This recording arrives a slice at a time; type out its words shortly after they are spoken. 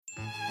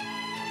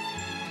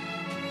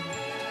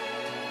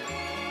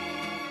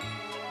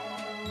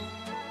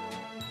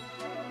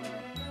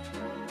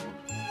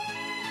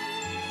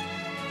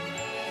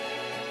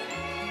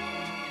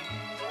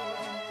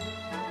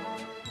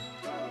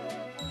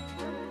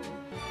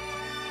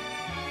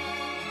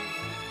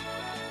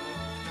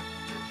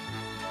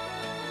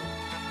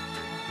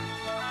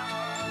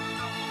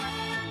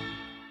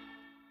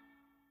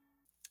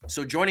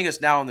So joining us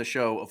now on the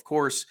show, of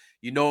course,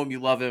 you know him, you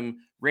love him,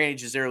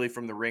 Randy Gisarelli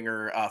from The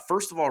Ringer.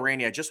 First of all,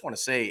 Randy, I just want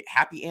to say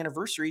happy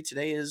anniversary.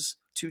 Today is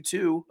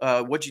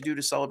 2-2. What'd you do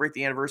to celebrate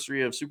the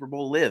anniversary of Super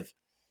Bowl Live?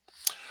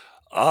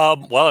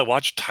 Well, I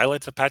watched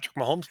highlights of Patrick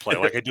Mahomes play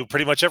like I do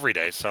pretty much every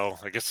day. So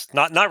I guess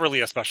not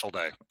really a special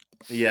day.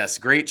 Yes,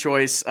 great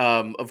choice.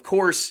 Of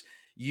course,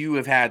 you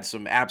have had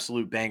some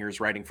absolute bangers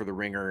writing for The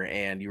Ringer,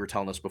 and you were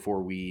telling us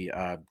before we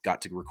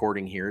got to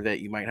recording here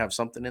that you might have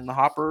something in the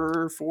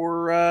hopper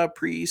for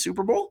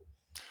pre-Super Bowl.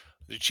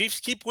 The Chiefs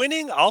keep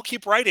winning. I'll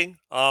keep writing.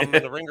 And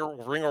the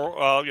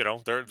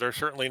Ringer, they're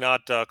certainly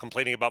not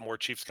complaining about more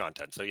Chiefs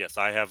content. So yes,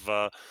 I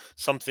have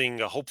something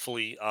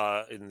hopefully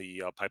in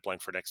the pipeline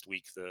for next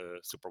week, the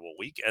Super Bowl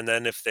week, and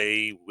then if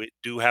they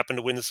do happen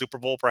to win the Super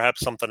Bowl, perhaps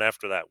something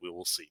after that. We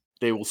will see.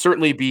 They will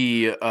certainly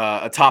be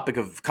a topic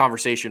of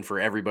conversation for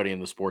everybody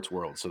in the sports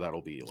world, so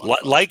that'll be a lot of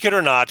fun. Like it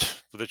or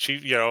not, the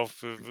Chief, You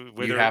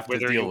whether have to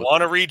whether you deal with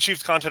want it. to read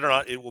Chiefs content or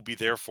not, it will be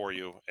there for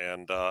you.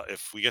 And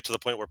if we get to the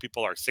point where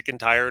people are sick and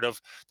tired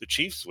of the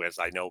Chiefs, as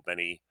I know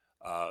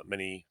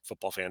many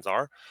football fans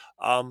are,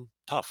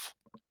 tough.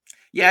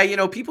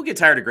 Yeah, people get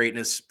tired of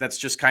greatness. That's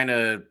just kind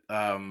of,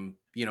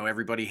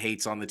 everybody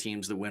hates on the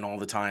teams that win all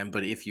the time.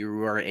 But if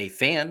you are a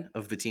fan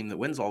of the team that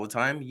wins all the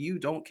time, you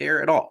don't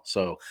care at all.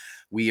 So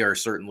we are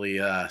certainly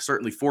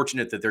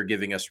fortunate that they're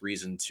giving us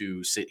reason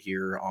to sit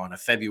here on a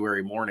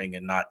February morning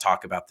and not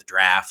talk about the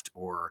draft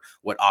or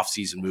what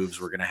offseason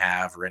moves we're going to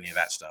have or any of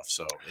that stuff.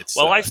 So it's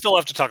Well, I still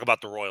have to talk about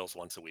the Royals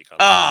once a week on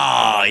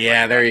oh, my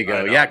yeah, there you podcast. I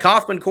go. know. Yeah,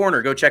 Kaufman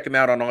Corner. Go check him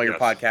out on all your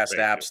Yes, podcast thank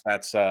you. apps.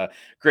 That's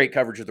great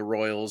coverage of the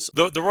Royals.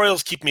 The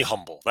Royals keep me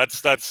humble.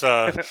 That's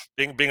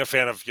being a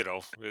fan of.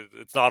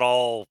 It's not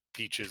all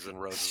peaches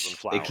and roses and They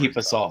flowers. keep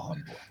us all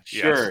humble.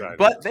 Yes, Sure,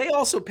 but they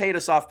also paid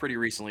us off pretty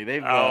recently.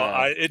 They've,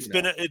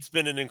 it's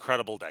been an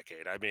incredible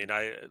decade. I mean,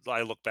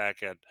 I look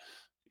back at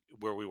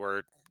where we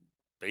were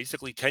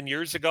basically 10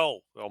 years ago,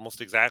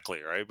 almost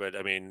exactly, right? But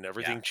I mean,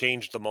 everything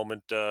changed the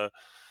moment the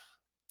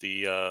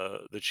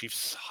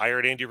Chiefs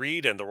hired Andy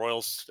Reid and the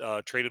Royals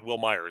traded Will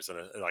Myers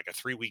in like a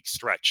 3-week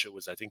stretch. It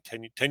was, I think,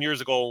 10 years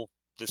ago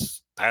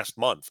this past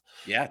month.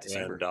 yeah,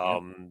 December.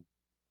 And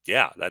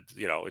that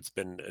it's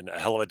been a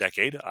hell of a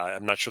decade.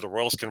 I'm not sure the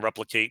Royals can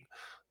replicate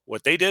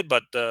what they did,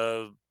 but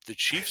the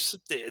Chiefs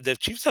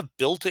have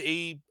built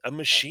a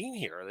machine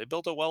here. They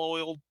built a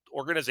well-oiled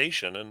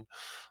organization, and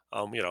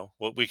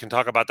we can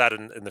talk about that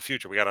in the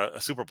future. We got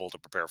a Super Bowl to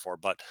prepare for,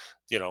 but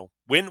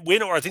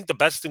win or I think the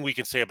best thing we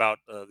can say about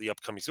the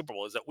upcoming Super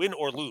Bowl is that win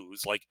or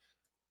lose, like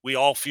we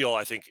all feel,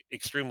 I think,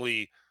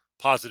 extremely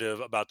positive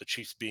about the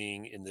Chiefs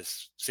being in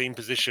this same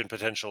position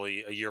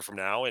potentially a year from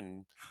now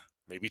and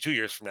maybe 2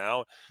 years from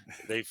now.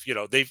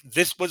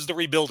 This was the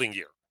rebuilding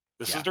year.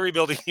 This is the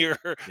rebuilding year.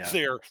 Yeah.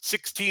 They're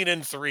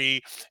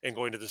 16-3 and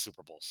going to the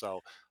Super Bowl.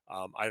 So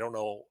I don't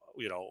know,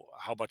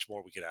 how much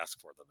more we could ask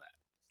for than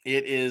that.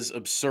 It is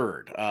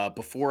absurd.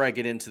 Before I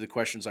get into the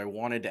questions I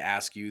wanted to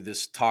ask you,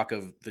 this talk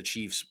of the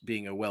Chiefs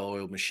being a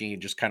well-oiled machine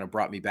just kind of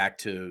brought me back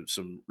to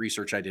some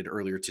research I did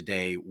earlier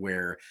today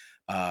where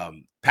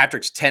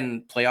Patrick's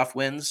 10 playoff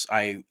wins.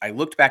 I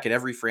looked back at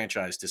every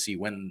franchise to see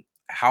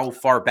how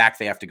far back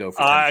they have to go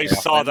for 10 I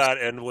playoff saw wins. that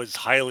and was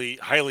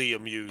highly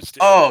amused.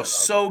 Oh,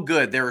 so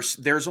good.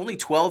 There's only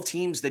 12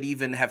 teams that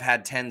even have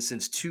had 10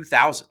 since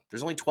 2000.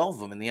 There's only 12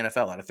 of them in the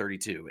NFL out of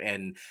 32.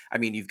 And I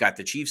mean, you've got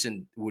the Chiefs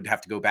and would have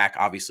to go back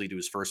obviously to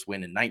his first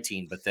win in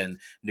 19, but then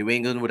New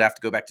England would have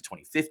to go back to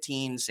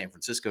 2015, San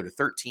Francisco to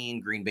 13,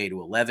 Green Bay to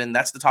 11.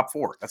 That's the top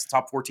four. That's the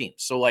top four teams.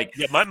 So like,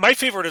 yeah, my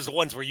favorite is the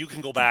ones where you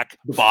can go back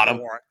the bottom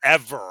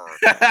forever.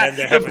 And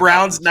the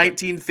Browns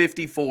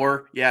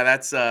 1954. Yeah,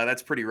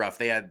 that's pretty rough.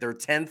 They had their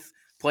 10th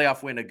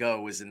playoff win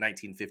ago was in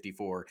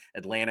 1954,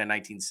 Atlanta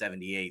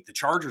 1978, the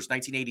Chargers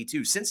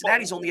 1982.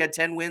 Cincinnati's only had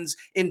 10 wins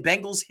in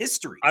Bengals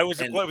history. I was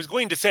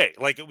going to say,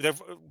 like,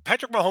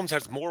 Patrick Mahomes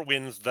has more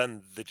wins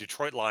than the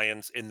Detroit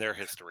Lions in their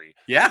history.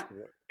 Yeah.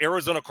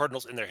 Arizona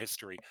Cardinals in their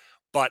history.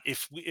 But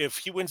if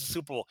he wins the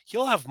Super Bowl,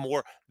 he'll have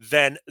more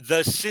than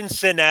the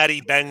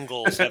Cincinnati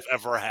Bengals have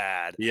ever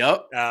had.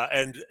 Yep.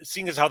 And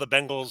seeing as how the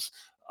Bengals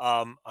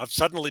have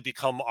suddenly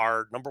become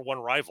our number one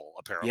rival,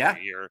 apparently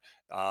here,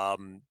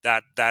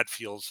 that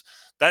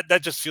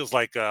just feels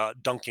like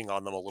dunking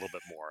on them a little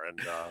bit more.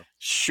 And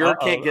sure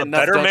can't get a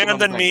enough better dunking man on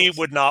the than me Bengals.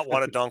 would not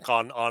want to dunk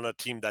on a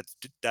team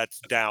that's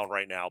down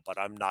right now. But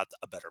I'm not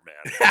a better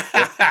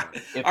man.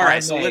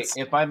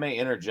 If I may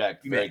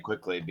interject very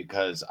quickly,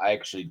 because I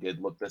actually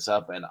did look this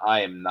up and I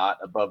am not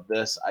above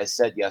this. I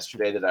said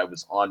yesterday that I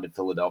was on to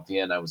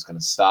Philadelphia and I was going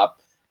to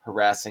stop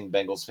harassing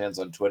Bengals fans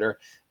on Twitter,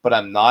 but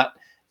I'm not.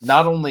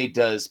 Not only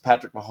does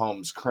Patrick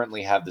Mahomes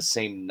currently have the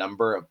same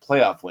number of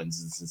playoff wins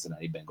as the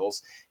Cincinnati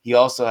Bengals, he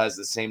also has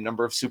the same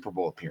number of Super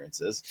Bowl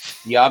appearances.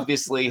 He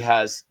obviously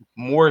has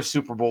more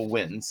Super Bowl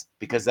wins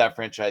because that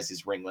franchise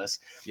is ringless.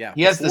 Yeah,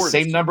 he has the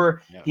same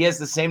number. Yeah. He has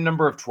the same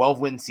number of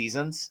 12-win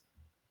seasons.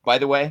 By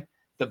the way,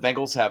 the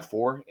Bengals have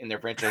 4 in their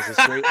franchise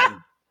history, and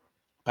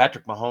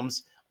Patrick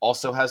Mahomes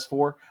also has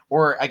 4,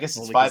 or I guess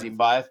it's 5 and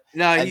 5.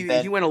 No,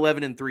 he went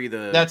 11-3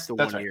 the that's 1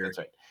 right, year. That's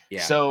right.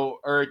 Yeah. So,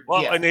 or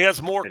Well, yeah, and he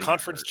has more That he got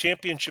conference hurt.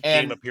 championship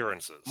And game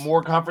appearances.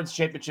 more conference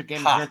championship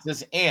game Ha.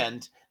 appearances,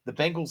 and the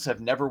Bengals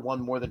have never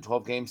won more than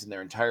 12 games in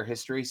their entire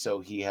history. So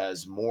he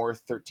has more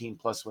 13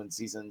 plus win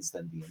seasons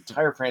than the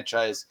entire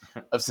franchise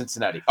of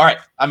Cincinnati. All right,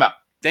 I'm out.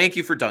 Thank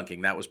you for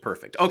dunking. That was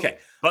perfect. Okay.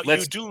 But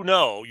Let's you do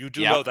know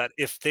Yeah. that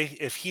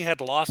if he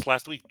had lost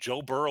last week,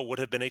 Joe Burrow would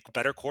have been a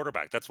better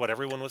quarterback. That's what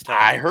everyone was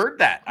telling I us. heard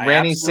that. I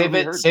Randy, save absolutely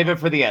it. heard Save it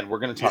for the end. We're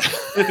going to talk about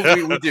it. that.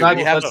 We do.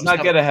 We have Let's to not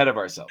have get ahead of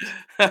ourselves.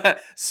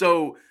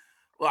 So,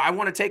 well, I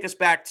want to take us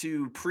back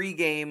to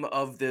pregame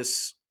of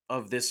this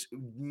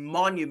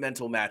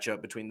monumental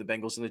matchup between the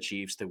Bengals and the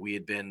Chiefs that we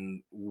had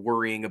been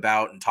worrying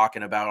about and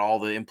talking about all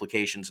the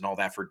implications and all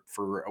that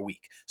for a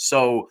week.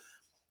 So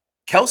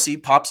Kelsey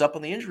pops up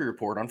on the injury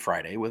report on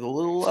Friday with a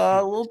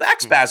little back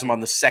spasm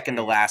on the second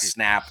to last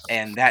snap,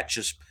 and that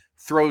just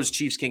throws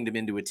Chiefs Kingdom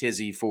into a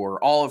tizzy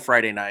for all of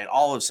Friday night,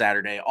 all of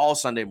Saturday, all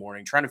Sunday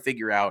morning, trying to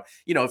figure out,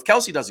 if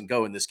Kelsey doesn't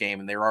go in this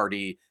game and they're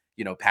already,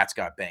 Pat's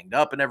got banged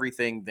up and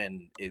everything,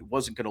 then it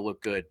wasn't going to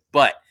look good.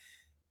 But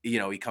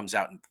he comes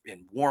out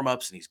in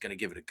warm-ups and he's going to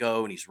give it a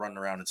go and he's running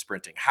around and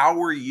sprinting. How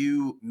were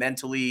you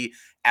mentally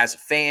as a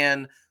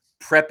fan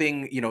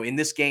prepping, in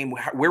this game?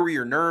 Where were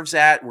your nerves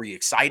at? Were you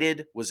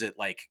excited? Was it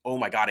like, oh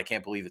my God, I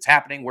can't believe it's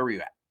happening? Where were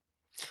you at?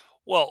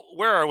 Well,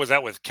 where I was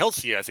at with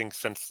Kelsey, I think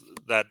since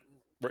that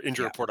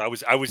injury Yeah. report, I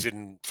was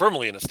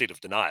firmly in a state of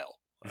denial.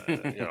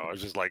 I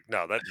was just like,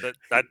 no,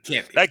 Can't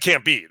be. that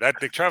can't be. That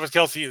Travis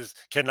Kelsey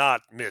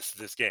cannot miss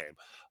this game.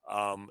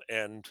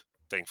 And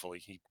thankfully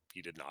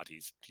he did not.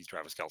 He's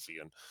Travis Kelsey,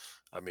 and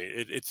I mean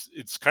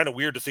it's kind of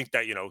weird to think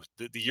that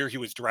the year he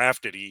was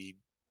drafted, he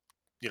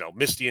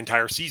missed the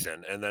entire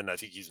season, and then I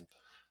think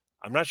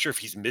I'm not sure if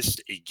he's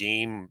missed a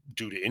game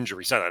due to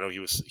injury. I know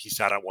he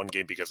sat out one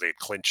game because they had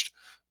clinched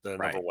the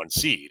number Right. one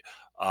seed.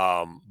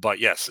 But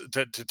yes,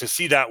 to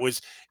see that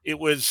it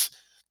was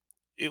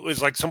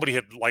like somebody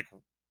had like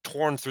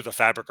torn through the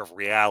fabric of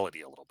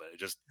reality a little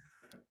bit.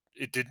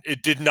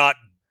 It did not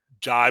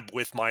jibe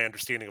with my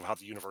understanding of how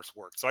the universe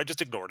worked. So I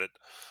just ignored it.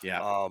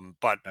 Yeah.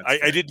 But That's I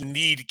fair. didn't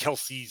need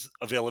Kelsey's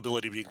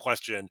availability to be in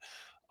question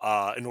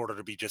in order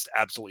to be just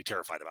absolutely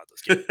terrified about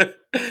this game.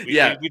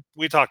 Yeah.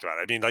 We talked about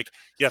it. I mean, like,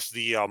 yes,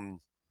 the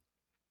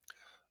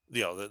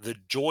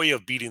joy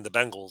of beating the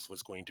Bengals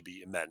was going to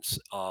be immense.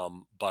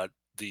 But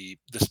the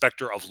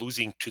specter of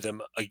losing to them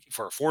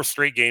for a fourth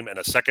straight game and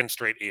a second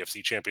straight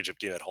AFC Championship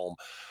game at home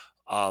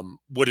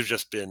would have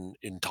just been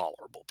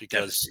intolerable,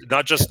 because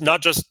not just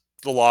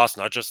the loss,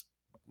 not just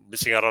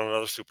missing out on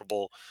another Super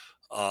Bowl,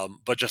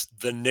 but just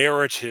the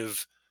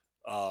narrative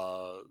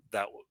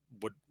that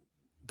would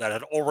that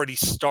had already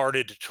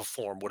started to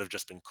form would have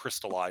just been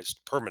crystallized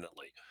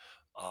permanently.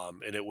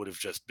 And it would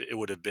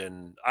have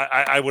been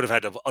I would have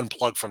had to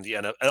unplug from the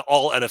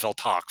all NFL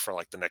talk for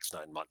like the next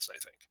 9 months, I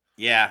think.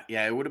 Yeah,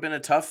 it would have been a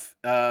tough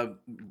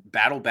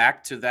battle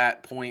back to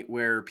that point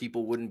where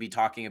people wouldn't be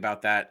talking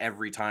about that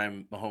every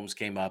time Mahomes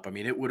came up. I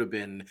mean, it would have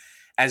been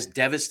as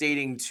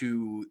devastating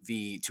to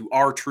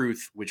our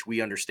truth, which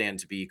we understand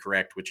to be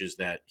correct, which is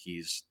that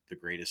he's the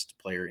greatest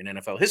player in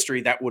NFL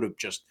history. That would have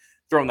just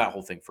thrown that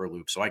whole thing for a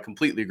loop. So I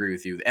completely agree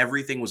with you.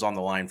 Everything was on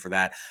the line for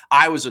that.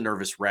 I was a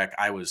nervous wreck.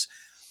 I was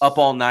up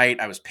all night.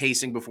 I was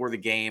pacing before the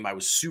game. I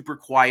was super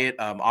quiet.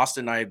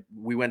 Austin and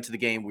we went to the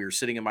game. We were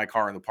sitting in my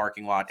car in the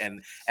parking lot,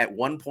 and at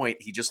one point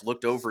he just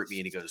looked over at me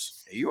and he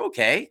goes, "Are you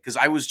okay?" Because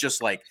I was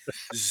just like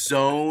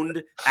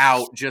zoned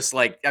out, just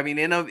like, I mean,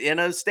 in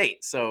a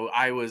state. So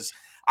I was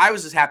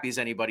as happy as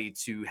anybody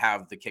to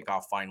have the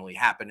kickoff finally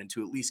happen and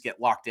to at least get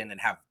locked in and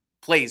have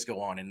plays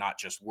go on and not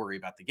just worry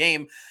about the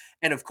game.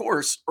 And of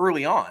course,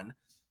 early on,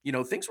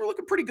 things were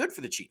looking pretty good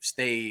for the Chiefs.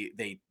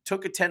 They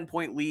took a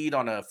 10-point lead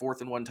on a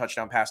 4th-and-1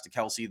 touchdown pass to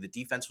Kelsey. The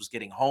defense was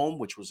getting home,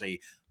 which was a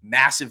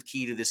massive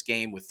key to this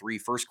game, with 3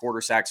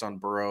 first-quarter sacks on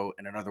Burrow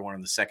and another one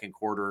in the second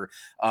quarter.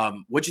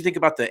 What'd you think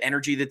about the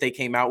energy that they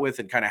came out with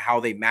and kind of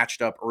how they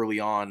matched up early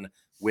on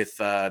with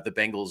the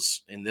Bengals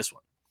in this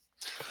one?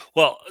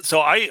 Well, so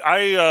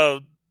I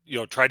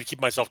tried to keep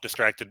myself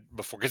distracted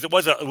before, because it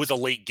was a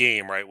late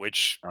game, right?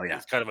 Which Oh, yeah.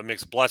 is kind of a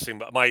mixed blessing.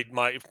 But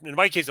in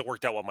my case, it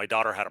worked out well. My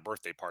daughter had a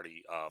birthday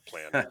party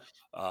planned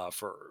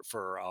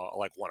for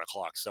like 1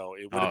 o'clock, so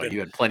it would have Oh, been, you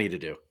had plenty to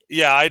do.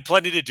 yeah, I had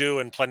plenty to do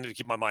and plenty to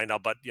keep my mind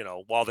out. But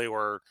while they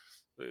were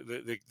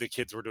the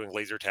kids were doing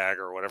laser tag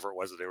or whatever it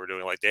was that they were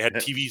doing, like they had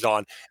TVs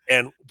on,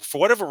 and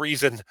for whatever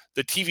reason,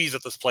 the TVs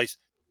at this place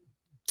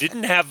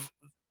didn't have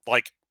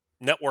like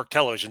network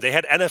television. They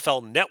had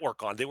NFL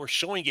Network on. They were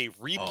showing a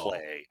Oh.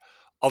 replay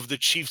of the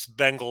Chiefs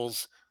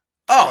Bengals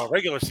Oh.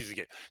 regular season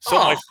game.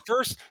 Oh.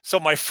 So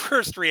my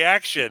first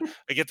reaction,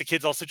 I get the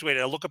kids all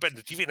situated. I look up at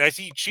the TV and I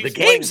see The Chiefs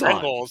playing game's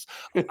on. Bengals.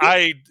 In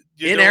There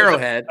was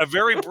Arrowhead. a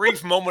very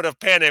brief moment of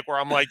panic where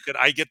I'm like, did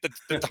I get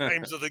the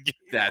times of the game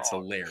That's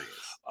wrong? hilarious.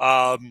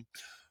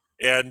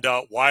 And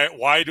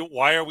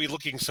why are we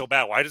looking so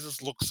bad? Why does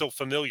this look so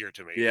familiar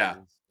to me? Yeah.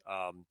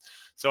 And,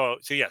 so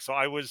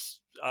I was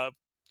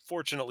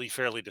fortunately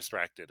fairly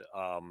distracted.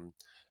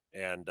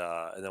 And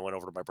then went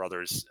over to my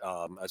brother's,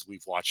 as we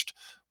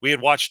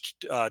had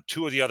watched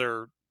 2 of the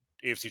other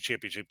AFC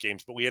Championship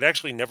games, but we had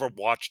actually never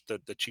watched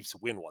the Chiefs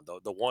win one.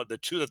 The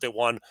two that they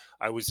won,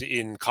 I was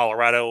in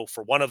Colorado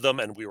for one of them,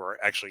 and we were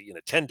actually in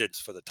attendance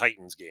for the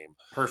Titans game.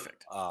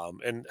 Perfect.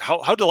 And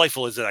how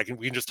delightful is it?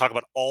 We can just talk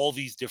about all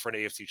these different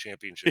AFC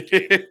Championship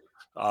games.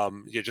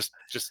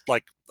 Just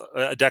like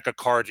a deck of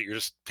cards that you're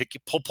just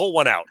pull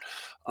one out.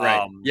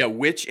 Right. Yeah.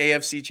 Which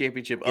AFC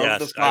Championship of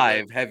the Yes,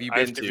 5 have you I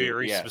have been to be to?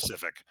 very Yeah.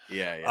 specific.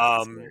 Yeah. That's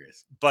Um,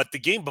 hilarious. but the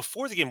game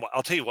before the game,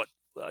 I'll tell you what.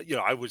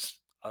 I was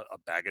a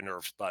bag of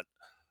nerves, but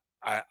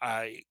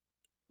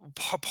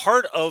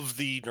part of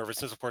the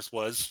nervousness, of course,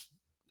 was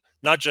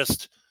not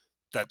just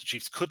that the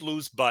Chiefs could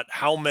lose, but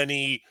how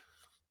many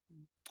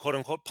quote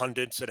unquote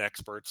pundits and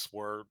experts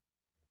were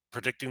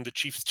predicting the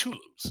Chiefs to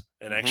lose.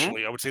 And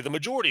actually, I would say the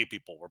majority of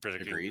people were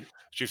predicting Agreed.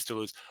 Chiefs to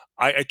lose.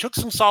 I took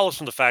some solace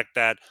from the fact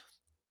that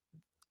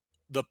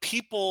the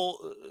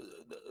people,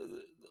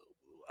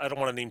 I don't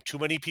want to name too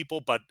many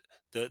people, but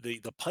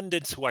the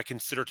pundits who I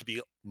consider to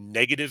be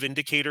negative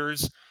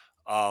indicators,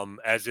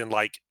 as in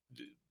like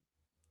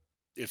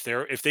if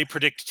they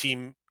predict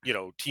team A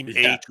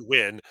to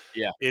win,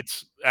 Yeah.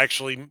 it's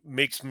actually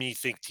makes me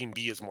think team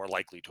B is more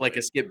likely to Like win.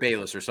 a Skip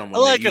Bayless or I someone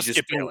that like you a just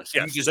Skip don't, Bayless.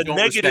 you Yes, just the don't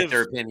respect negative.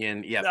 their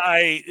opinion. Yeah.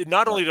 I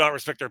not only do not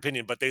respect their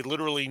opinion, but they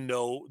literally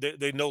know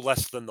they know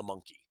less than the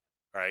monkey,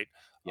 right?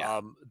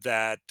 Yeah.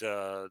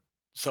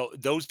 So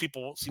those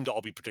people seem to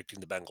all be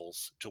predicting the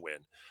Bengals to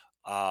win,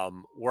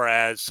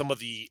 whereas some of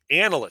the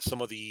analysts,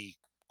 some of the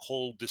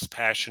cold,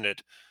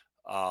 dispassionate,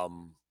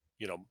 um,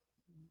 you know,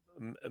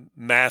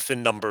 math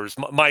and numbers,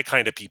 my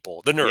kind of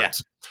people, the Yeah.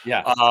 nerds,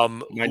 Yeah.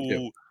 Mine too.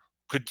 who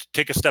could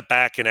take a step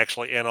back and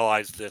actually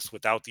analyze this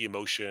without the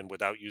emotion,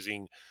 without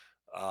using,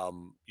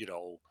 um, you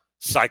know,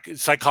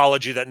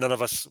 psychology that none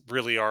of us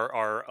really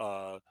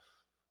are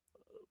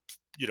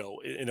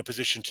in a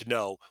position to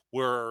know.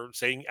 We're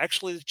saying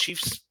actually the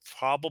Chiefs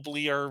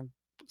probably are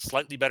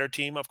slightly better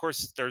team. Of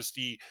course, there's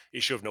the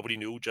issue of nobody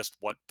knew just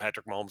what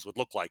Patrick Mahomes would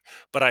look like.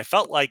 But I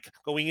felt like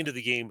going into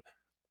the game,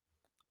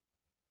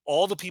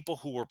 all the people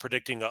who were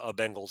predicting a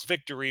Bengals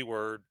victory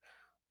were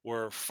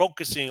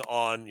focusing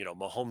on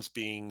Mahomes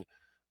being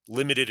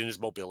limited in his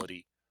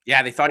mobility,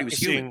 Yeah. They thought he was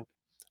human.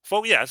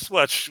 focusing. Yes,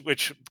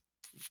 which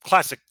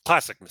classic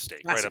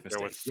mistake, right Classic up there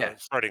mistake. with Yeah.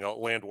 starting a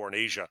land war in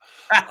Asia.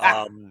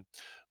 Um,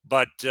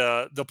 but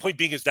the point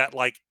being is that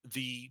like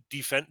the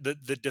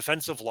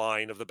defensive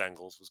line of the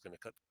Bengals was going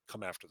to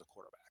come after the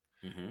quarterback,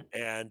 Mhm.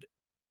 and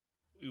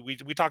we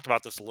talked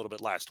about this a little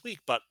bit last week,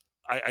 but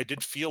I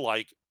did feel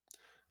like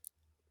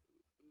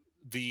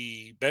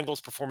the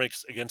Bengals'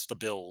 performance against the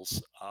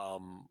Bills,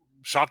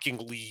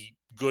 shockingly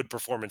good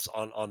performance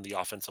on the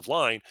offensive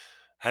line,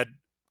 had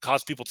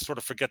caused people to sort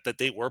of forget that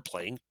they were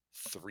playing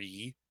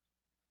three,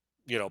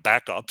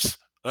 backups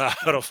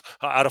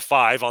out of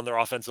five on their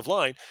offensive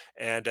line.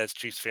 And as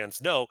Chiefs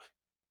fans know,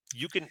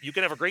 you can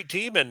have a great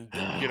team and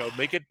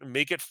make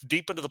it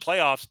deep into the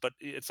playoffs, but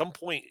at some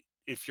point,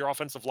 if your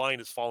offensive line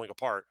is falling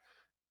apart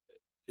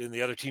and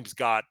the other team's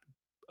got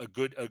a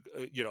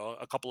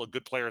couple of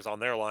good players on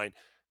their line,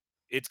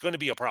 it's going to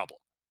be a problem.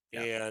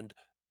 Yeah. And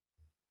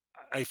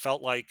I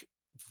felt like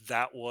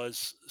that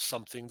was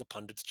something the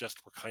pundits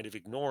just were kind of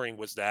ignoring,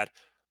 was that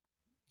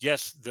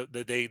yes,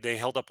 they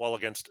held up well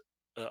against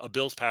a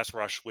Bills pass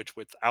rush, which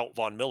without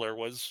Von Miller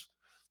was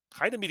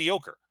kind of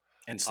mediocre.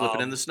 And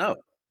slipping in the Um, snow.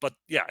 but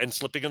yeah, and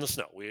slipping in the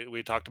snow,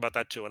 we talked about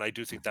that too, and I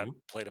do think that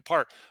Mhm. played a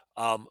part.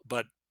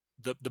 But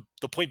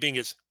the point being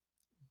is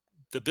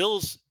the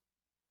Bills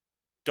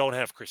don't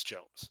have Chris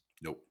Jones,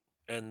 Nope.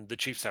 and the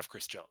Chiefs have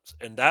Chris Jones,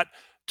 and that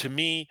to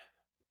me.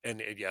 And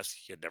yes,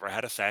 he had never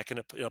had a sack in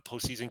a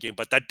postseason game,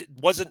 but that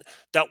wasn't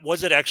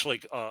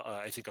actually,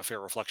 I think, a fair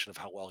reflection of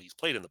how well he's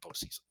played in the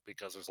postseason,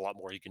 because there's a lot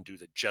more he can do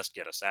than just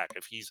get a sack.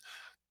 If he's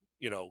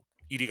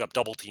eating up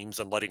double teams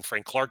and letting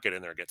Frank Clark get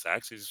in there and get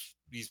sacks,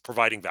 he's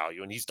providing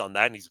value, and he's done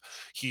that, and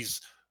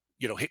he's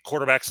hit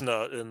quarterbacks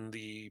in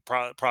the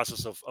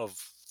process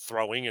of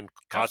throwing and Yeah.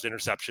 caused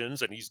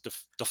interceptions, and he's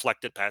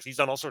deflected passes. He's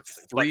done all sorts of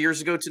things. 3 But years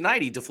ago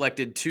tonight, he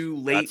deflected 2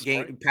 late that's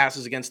game right.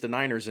 passes against the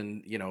Niners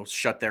and,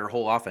 shut their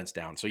whole offense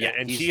down. So, yeah,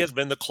 And he has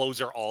been the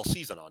closer all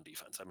season on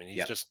defense. I mean,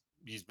 yeah.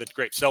 he's been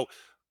great. So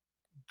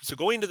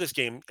going into this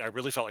game, I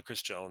really felt like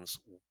Chris Jones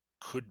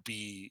could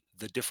be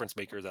the difference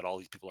maker that all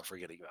these people are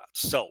forgetting about.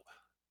 So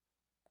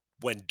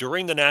when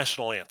during the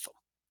national anthem,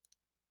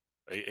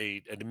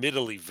 an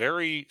admittedly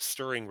very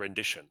stirring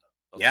rendition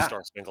of the Yeah.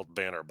 Star Spangled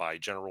Banner by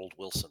General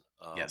Wilson.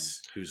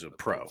 Yes. Who's a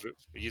pro.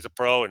 He's a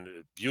pro, and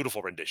a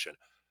beautiful rendition.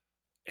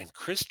 And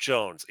Chris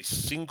Jones, a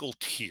single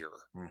tear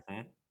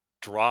Mhm.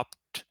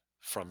 dropped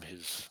from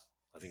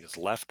I think his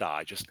left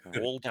eye, just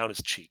rolled down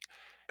his cheek.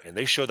 And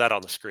they showed that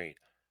on the screen.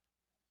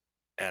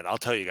 And I'll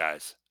tell you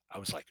guys, I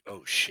was like,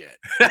 oh shit.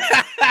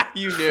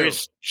 You knew.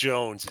 Chris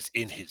Jones is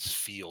in his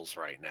feels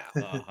right now.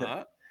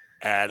 Uh-huh.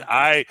 And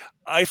I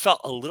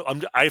felt a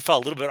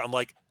little bit, I'm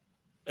like,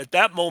 at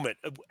that moment,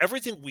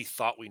 everything we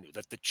thought we knew,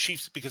 that the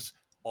Chiefs, because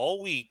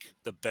all week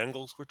the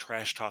Bengals were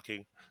trash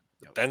talking.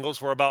 The Yep. Bengals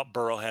were about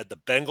Burrowhead. The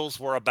Bengals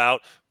were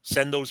about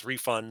send those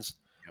refunds.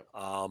 Yep.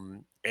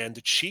 And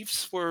the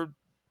Chiefs were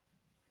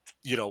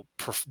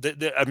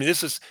I mean,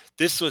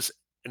 this was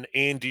an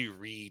Andy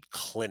Reid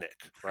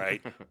clinic,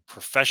 right?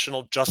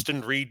 Professional.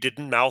 Justin Reid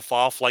didn't mouth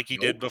off like he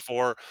did Nope.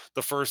 before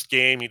the first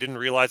game. He didn't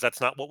realize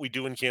that's not what we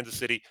do in Kansas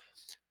City.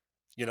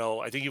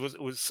 I think it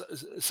was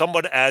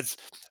someone as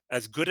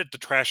good at the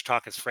trash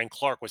talk as Frank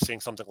Clark was saying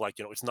something like,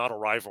 it's not a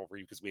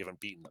rivalry because we haven't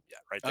beaten them yet,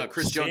 right? They were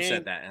Chris Jones saying,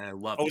 said that, and I oh,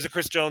 loved was it. it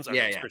Chris Jones? Okay,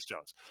 Yeah, it's yeah, Chris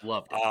Jones.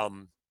 loved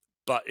it.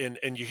 But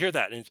and you hear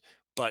that,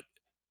 but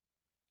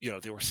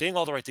they were saying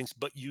all the right things,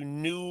 but you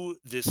knew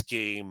this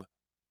game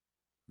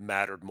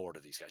mattered more to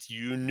these guys.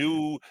 You Mhm.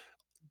 knew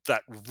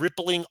that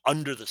rippling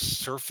under the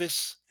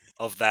surface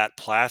of that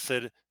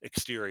placid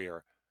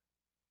exterior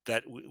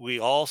that we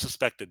all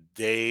suspected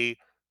they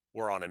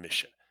were on a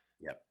mission.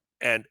 Yep.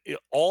 And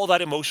all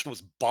that emotion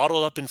was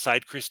bottled up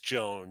inside Chris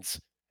Jones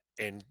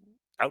and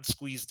out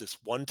squeezed this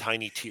one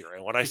tiny tear.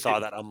 And when I saw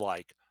that, I'm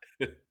like,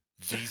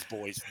 these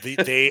boys,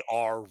 they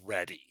are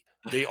ready.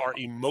 They are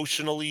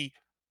emotionally,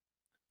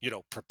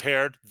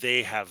 prepared.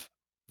 They have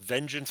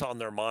vengeance on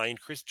their mind.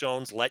 Chris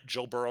Jones let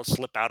Joe Burrow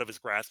slip out of his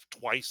grasp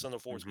twice in the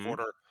fourth Mhm.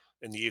 quarter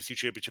in the AFC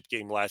Championship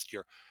game last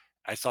year.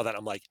 I saw that.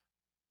 I'm like,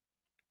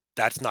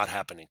 that's not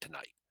happening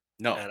tonight.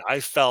 No. And I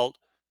felt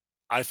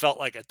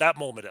like at that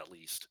moment, at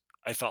least,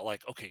 I felt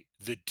like, okay,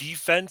 the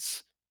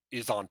defense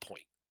is on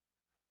point.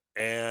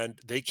 And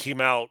they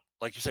came out,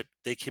 like you said,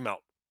 they came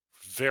out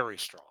very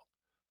strong.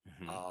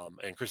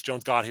 Mhm. And Chris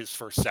Jones got his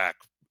first sack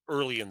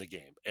early in the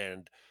game.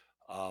 And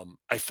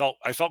I felt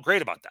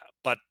great about that.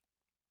 But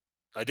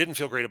I didn't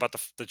feel great about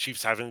the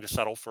Chiefs having to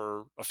settle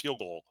for a field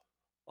goal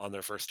on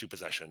their first two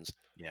possessions.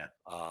 Yeah.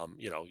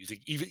 You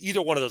think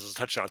either one of those is a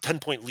touchdown,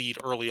 10-point lead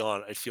early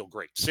on, I feel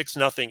great.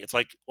 6-0, it's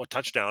like a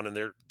touchdown, and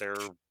they're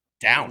in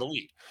Down. the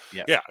lead.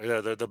 Yeah. Yeah,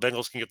 the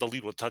Bengals can get the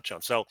lead with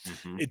touchdown. So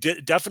Mhm.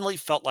 it definitely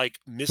felt like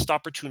missed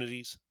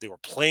opportunities. They were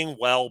playing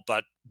well,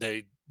 but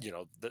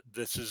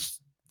this is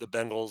the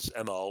Bengals'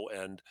 MO,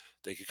 and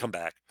they could come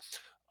back.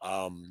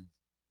 Um,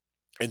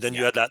 and then you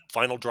Yeah. had that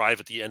final drive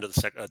at the end of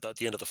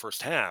the end of the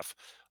first half,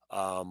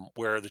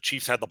 where the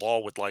Chiefs had the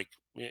ball with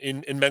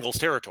in Bengals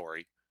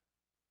territory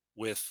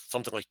with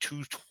something like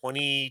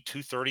 2:20,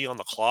 2:30 on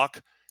the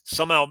clock.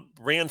 Somehow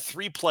ran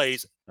three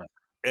plays Uh,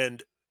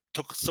 and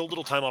took so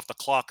little time off the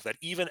clock that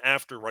even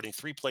after running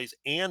three plays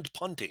and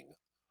punting,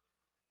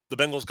 the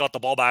Bengals got the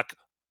ball back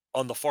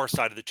on the far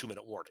side of the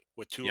 2-minute warning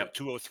with Yep.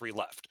 2:03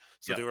 left.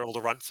 So they Yep. were able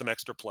to run some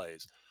extra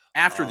plays.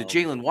 After the Um,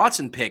 Jalen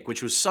Watson pick,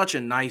 which was such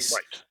a nice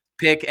right.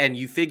 pick, and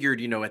you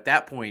figured, at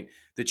that point,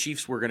 the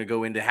Chiefs were gonna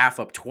go into half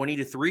up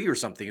 20-3 or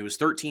something. It was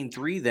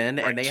 13-3 then,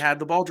 and they Right. had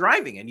the ball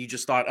driving, and you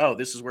just thought, "Oh,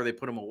 this is where they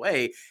put them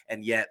away,"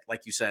 and yet,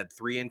 like you said,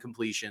 3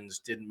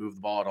 incompletions, didn't move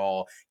the ball at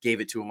all, gave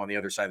it to him on the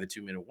other side of the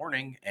 2-minute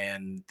warning,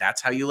 and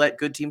that's how you let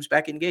good teams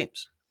back in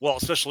games. Well,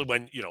 especially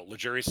when,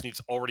 L'Jarius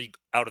Sneed's already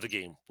out of the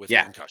game with a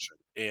Yeah. concussion.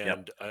 Yep.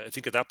 And I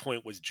think at that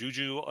point was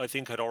Juju, I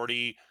think, Yep.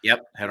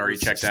 Had already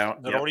checked out.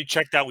 had Yep. already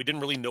checked out. We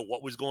didn't really know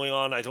what was going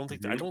on.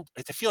 Mhm.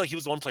 I feel like he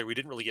was the one player we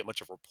didn't really get much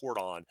of a report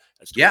on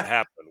as to what Yeah.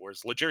 happened.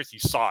 Whereas L'Jarius, you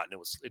saw it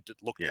and it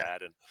looked Yeah.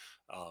 bad. And,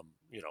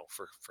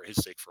 for his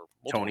sake, for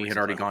multiple Tony had reasons,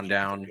 already I hope gone he'll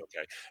down. be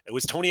okay. And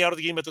was Tony out of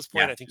the game at this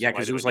point? Yeah. I think he Yeah, might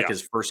because it have was been. like Yeah.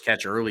 his first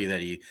catch early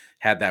that he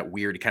had that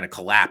weird kind of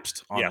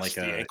collapsed on Yes, like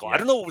the a ankle. I yeah,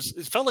 don't know.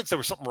 It felt like there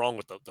was something wrong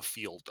with the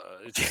field.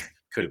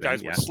 could The have been,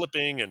 guys were yeah.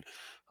 slipping, and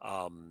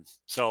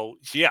so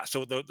yeah.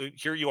 So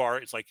here you are.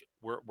 It's like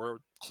we're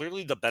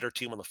clearly the better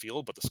team on the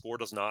field, but the score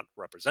does not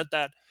represent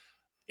that,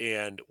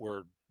 and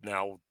we're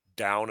now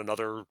down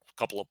another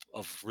couple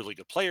of really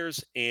good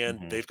players, and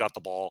Mhm. they've got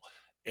the ball,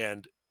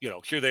 and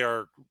here they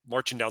are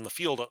marching down the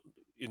field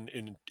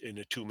in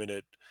a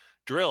 2-minute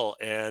drill,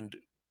 and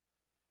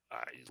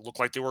it looked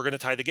like they were going to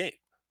tie the game,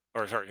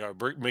 or sorry,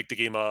 make the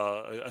game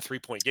a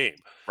 3-point game.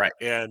 Right.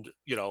 And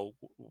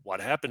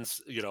what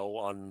happens,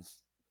 on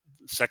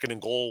second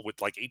and goal with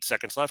like 8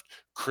 seconds left,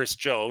 Chris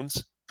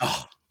Jones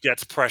Oh,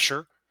 gets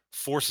pressure,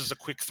 forces a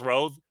quick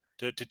throw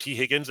to T.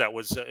 Higgins that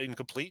was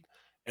incomplete,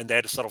 and they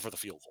had to settle for the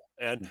field goal.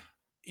 And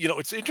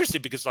it's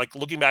interesting because, like,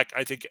 looking back,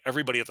 I think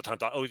everybody at the time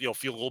thought, oh,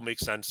 field goal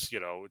makes sense.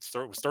 It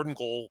was third and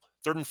goal,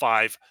 3rd and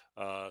 5,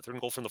 third and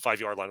goal from the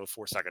 5-yard line with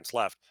 4 seconds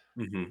left.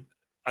 mhm.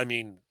 I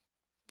mean,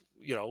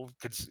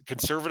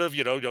 conservative,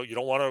 you don't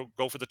want to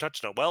go for the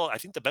touchdown. Well, I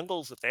think the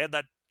Bengals, if they had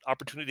that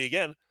opportunity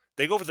again,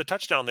 they go for the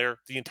touchdown there.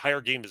 The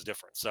entire game is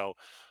different. So,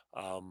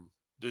 um,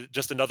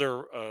 just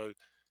another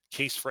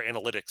case for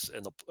analytics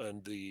and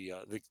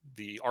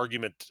the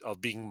argument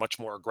of being much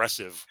more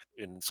aggressive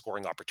in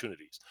scoring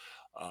opportunities.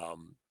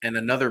 Um, And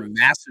another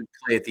massive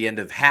play at the end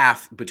of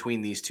half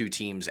between these 2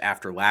 teams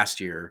after last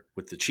year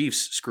with the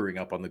Chiefs screwing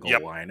up on the yep.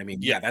 goal line. I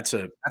mean, Yeah. yeah, that's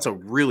a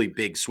really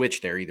big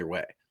switch there either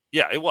way.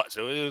 Yeah, it was.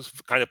 It was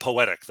kind of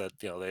poetic that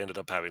they ended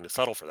up having to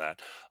settle for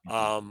that. Mhm.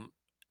 Um,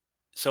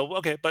 so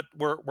okay, but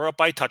we're up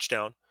by a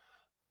touchdown.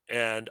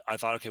 And I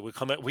thought, okay, we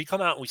come out and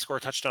we score a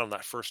touchdown on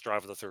that first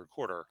drive of the third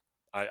quarter.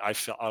 I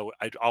feel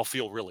I'll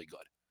feel really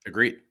good.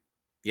 Agreed.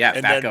 Yeah,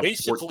 And back then up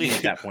basically, 14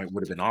 at that point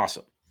would have been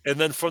awesome. and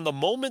then from the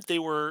moment they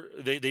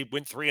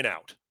went 3 and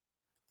out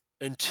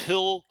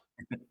until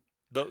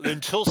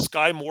until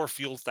Sky Moore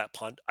fields that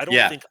punt, I don't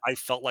Yeah. think I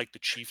felt like the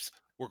Chiefs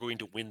were going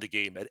to win the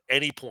game at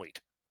any point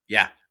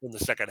Yeah. in the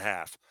second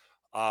half.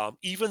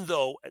 Even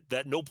though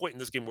at no point in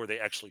this game were they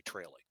actually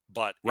trailing,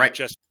 but it Right.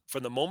 just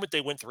from the moment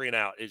they went three and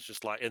out, it's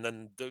just like, and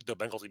then the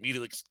Bengals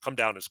immediately come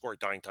down and score a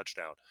dying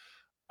touchdown.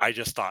 I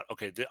just thought,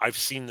 okay, I've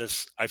seen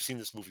this. I've seen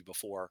this movie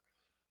before.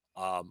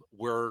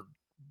 We're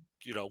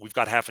we've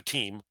got half a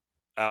team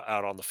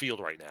out on the field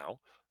right now,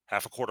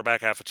 half a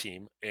quarterback, half a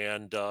team,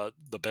 and the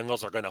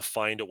Bengals are going to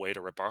find a way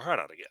to rip our heart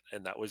out again.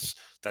 And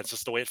that's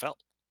just the way it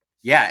felt.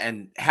 Yeah,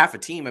 and half a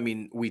team. I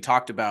mean, we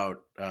talked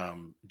about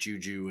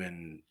Juju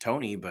and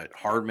Tony, but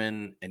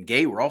Hardman and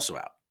Gay were also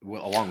out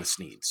along with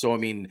Snead. So I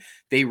mean,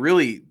 they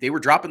were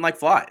dropping like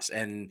flies,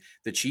 and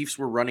the Chiefs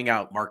were running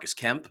out Marcus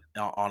Kemp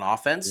on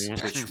offense,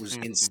 which was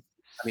in.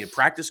 I mean, a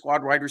practice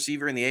squad wide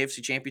receiver in the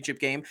AFC Championship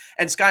game,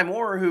 and Sky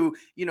Moore, who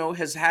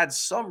has had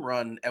some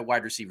run at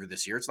wide receiver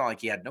this year. It's not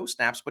like he had no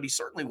snaps, but he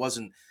certainly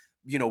wasn't,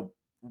 you know,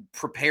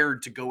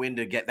 prepared to go in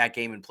to get that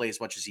game and play as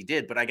much as he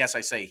did. But I guess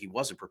I say he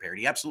wasn't prepared.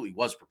 He absolutely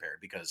was prepared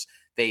because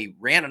they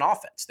ran an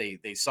offense. They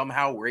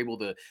somehow were able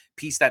to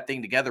piece that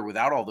thing together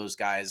without all those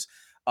guys.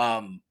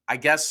 I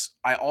guess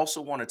I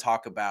also want to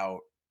talk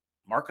about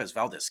Marquez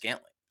Valdez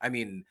Scantling. I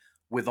mean,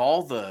 with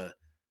all the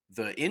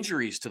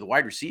injuries to the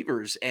wide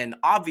receivers, and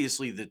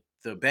obviously the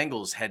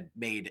Bengals had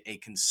made a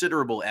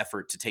considerable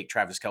effort to take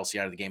Travis Kelsey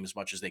out of the game as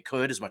much as they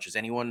could, as much as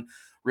anyone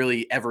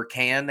really ever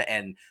can.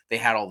 And they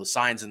had all the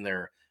signs in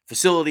their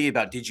facility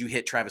about, did you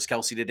hit Travis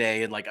Kelsey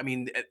today? And like, I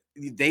mean,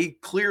 they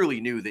clearly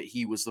knew that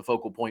he was the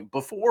focal point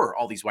before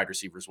all these wide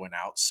receivers went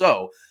out.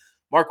 So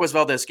Marquez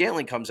Valdez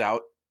Scantling comes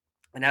out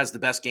and has the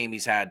best game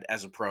he's had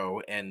as a pro,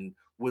 and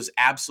was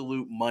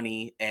absolute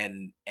money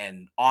and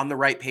on the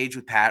right page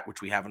with Pat,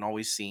 which we haven't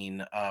always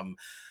seen.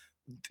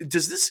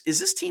 Is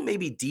this team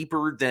maybe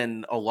deeper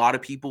than a lot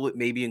of people,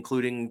 maybe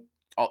including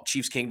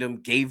Chiefs Kingdom,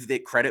 gave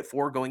it credit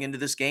for going into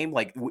this game?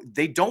 Like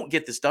they don't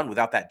get this done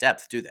without that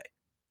depth, do they?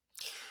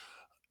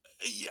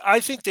 I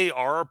think they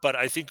are, but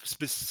I think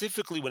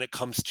specifically when it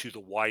comes to the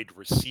wide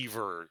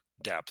receiver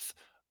depth,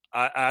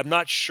 I'm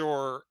not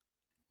sure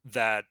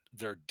that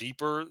they're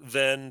deeper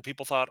than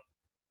people thought,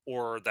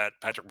 or that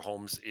Patrick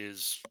Mahomes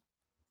is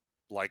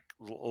like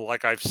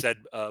I've said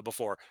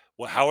before.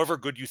 Well, however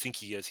good you think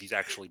he is, he's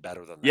actually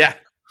better than that.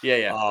 Yeah,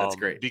 yeah, that's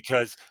great.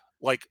 Because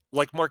like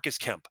Marcus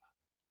Kemp,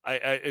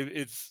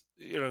 it's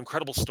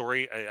incredible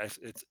story.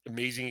 It's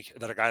amazing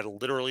that a guy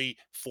literally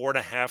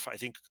 4.5, I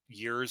think,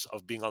 years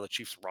of being on the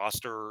Chiefs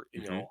roster,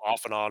 Mhm.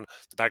 off and on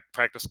the back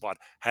practice squad,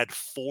 had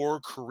 4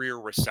 career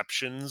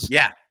receptions.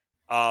 Yeah,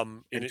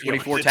 In and his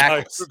 24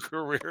 entire tackles.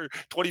 career,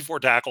 24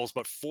 tackles,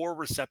 but 4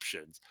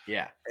 receptions.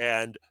 Yeah.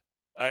 And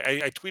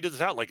I tweeted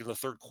this out like in the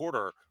third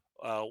quarter.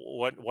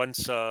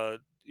 Once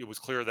it was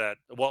clear that,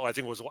 well, I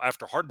think it was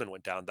after Hardman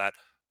went down, that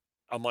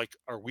I'm like,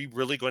 are we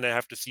really going to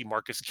have to see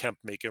Marcus Kemp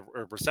make a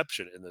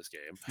reception in this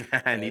game?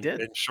 And he And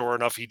did. sure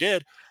enough, he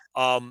did.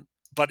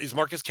 But is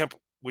Marcus Kemp,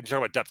 when you talk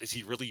about depth, is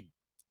he really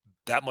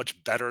that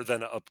much better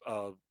than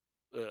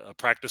a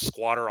practice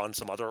squatter on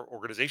some other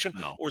organization,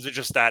 No. or is it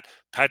just that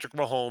Patrick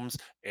Mahomes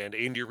and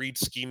Andy Reid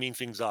scheming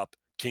things up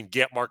can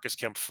get Marcus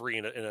Kemp free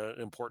in an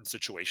important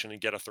situation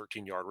and get a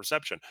 13-yard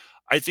reception?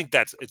 I think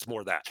it's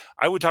more that.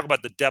 I would talk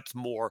about the depth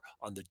more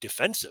on the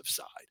defensive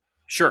side.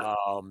 Sure.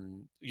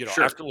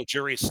 Sure. After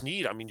L'Jarius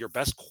Sneed, I mean, your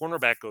best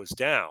cornerback goes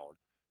down.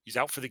 He's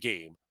out for the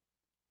game.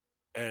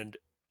 And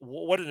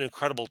what an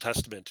incredible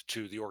testament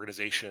to the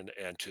organization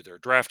and to their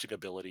drafting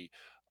ability,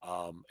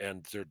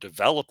 and their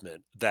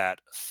development, that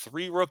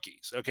 3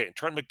 rookies. Okay, and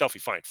Trent McDuffie,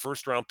 fine,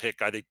 first round pick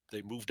guy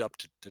they moved up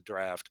to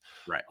draft,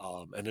 Right.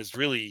 and is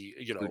really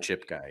Blue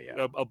chip guy.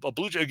 Yeah. a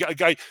blue a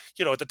guy.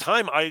 At the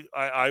time,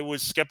 I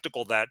was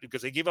skeptical that,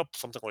 because they gave up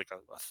something like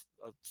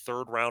a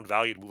third round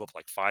value to move up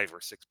like 5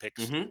 or 6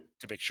 picks Hmm.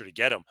 to make sure to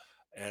get him.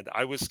 And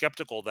I was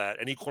skeptical that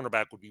any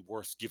cornerback would be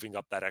worth giving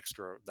up that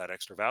extra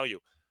value.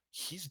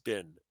 He's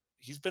been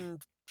he's been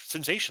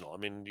sensational. I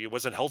mean, he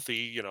wasn't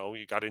healthy.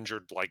 He got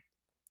injured like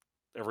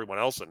everyone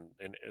else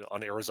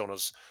on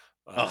Arizona's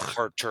Ugh.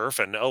 hard turf.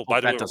 And oh, Hope by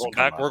the way, that we're doesn't going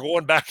come back. up.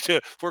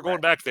 We're going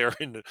Right. back there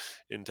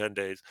in 10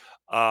 days.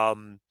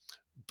 Um,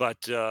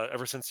 but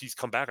ever since he's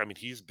come back, I mean,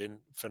 he's been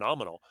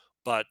phenomenal.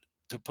 But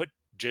to put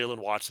Jalen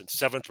Watson,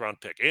 7th round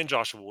pick, and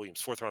Joshua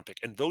Williams, 4th round pick,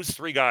 and those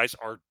 3 guys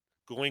are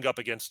going up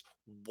against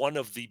one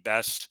of the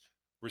best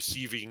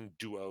receiving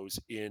duos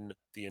in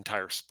the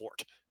entire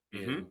sport, Hmm.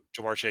 in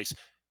Jamar Chase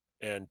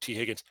and T.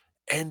 Higgins,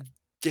 and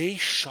they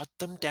shut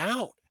them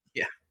down.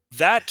 Yeah.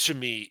 That to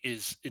me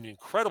is an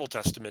incredible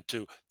testament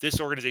to this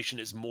organization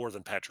is more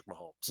than Patrick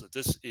Mahomes. That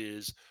this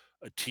is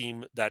a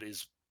team that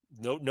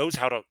knows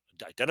how to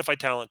identify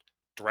talent,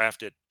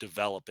 draft it,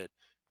 develop it,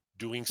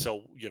 doing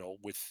so,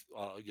 with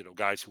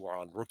guys who are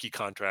on rookie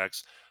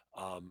contracts,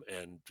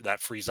 and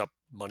that frees up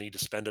money to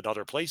spend at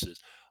other places.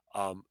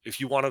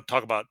 If you want to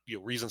talk about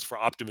reasons for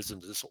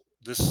optimism,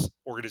 this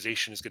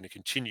organization is going to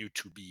continue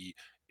to be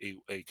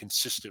a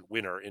consistent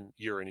winner in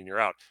year in and year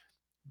out.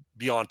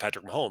 Beyond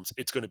Patrick Mahomes,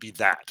 it's going to be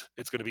that.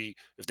 It's going to be,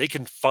 if they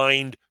can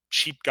find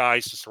cheap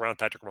guys to surround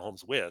Patrick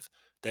Mahomes with,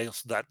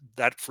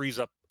 that frees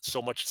up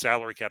so much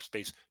salary cap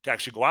space to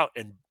actually go out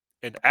and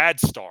add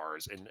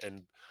stars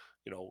and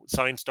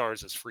sign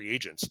stars as free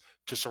agents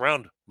to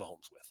surround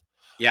Mahomes with.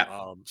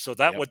 Yeah. So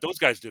that Yep. what those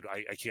guys did,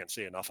 I can't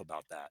say enough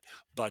about that.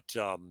 But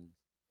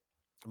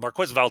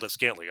Marquez Valdez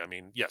Scantling, I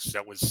mean, yes,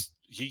 that was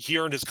he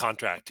earned his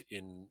contract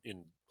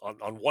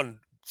on one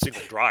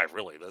single drive.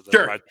 Really, the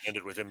Sure. drive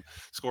ended with him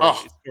scoring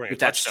Oh, scoring a with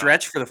that touchdown.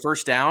 stretch for the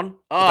first down.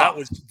 That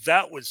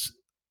Oh, was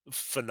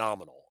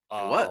phenomenal.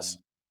 it was.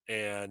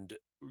 And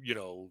you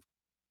know,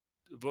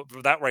 but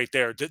that right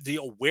there, the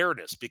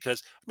awareness,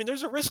 because I mean,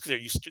 there's a risk there.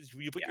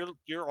 You put Yeah.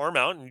 your arm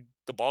out and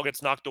the ball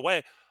gets knocked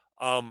away.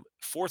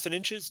 Fourth and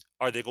inches,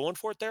 are they going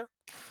for it there?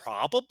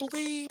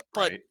 Probably,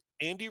 but Right.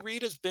 Andy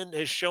Reid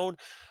has shown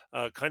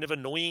kind of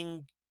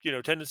annoying,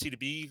 tendency to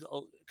be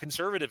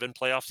conservative in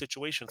playoff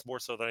situations more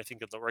so than I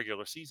think in the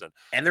regular season.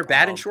 And they're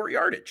bad in Um, short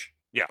yardage.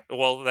 yeah,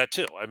 well, that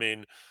too. I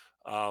mean,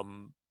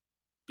 um,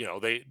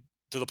 they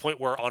to the point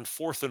where on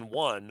 4th and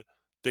 1,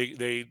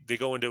 they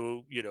go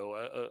into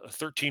a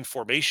 13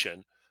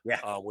 formation,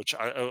 Yeah. which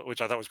I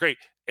thought was great.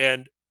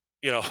 And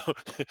you know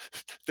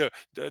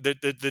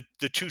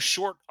the two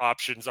short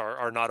options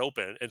are not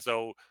open, and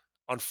so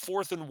on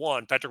 4th and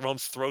 1, Patrick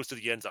Mahomes throws to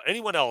the end zone.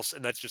 Anyone else,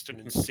 and that's just an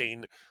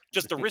insane.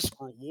 Just the risk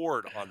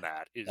reward on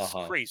that is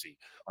Uh-huh. crazy.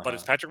 But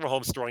it's Uh-huh. Patrick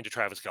Mahomes throwing to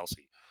Travis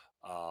Kelsey.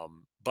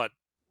 But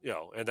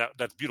and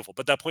that's beautiful.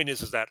 But that point is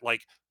that,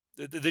 like,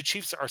 the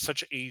Chiefs are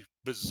such a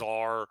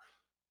bizarre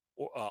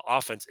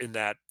offense in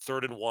that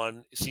 3rd and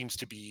 1 seems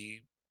to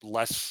be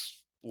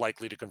less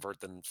likely to convert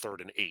than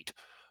 3rd and 8.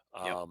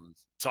 Yep.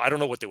 So I don't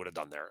know what they would have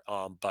done there.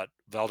 But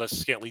Valdez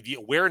Scantling, the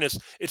awareness,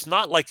 it's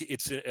not like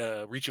it's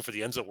reaching for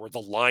the end zone where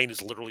the line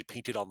is literally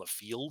painted on the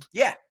field.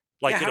 Yeah.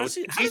 Like, Yeah. it's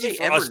How does easy he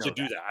for ever us to know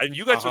do that? that. And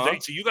you guys Uh-huh.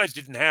 so you guys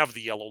didn't have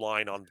the yellow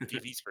line on the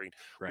TV screen.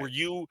 Were Right.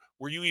 you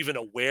even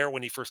aware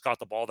when he first got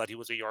the ball that he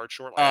was a yard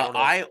short? Like, I don't know.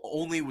 I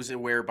only was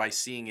aware by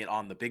seeing it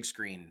on the big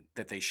screen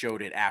that they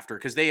showed it after,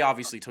 because they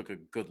obviously took a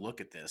good look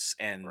at this.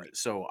 And Right.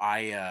 so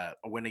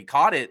when he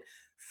caught it,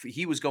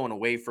 he was going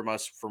away from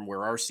us from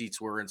where our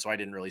seats were. And so I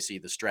didn't really see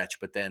the stretch,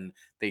 but then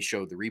they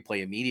showed the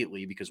replay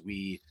immediately because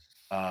we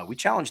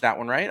challenged that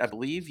one, right? I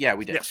believe. Yeah,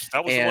 we did. Yes,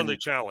 that was the one they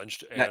And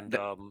challenged, that, and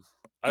that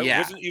I yeah,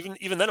 wasn't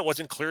even then. It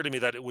wasn't clear to me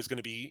that it was going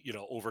to be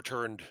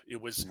overturned. It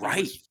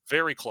right. was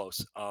very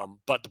close.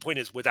 But the point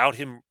is, without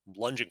him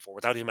lunging for,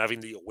 without him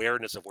having the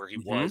awareness of where he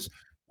Mhm. was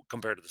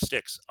compared to the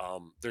sticks,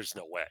 there's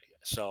no way.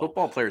 So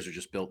Football players are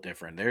just built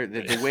different. They're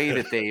the way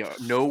that they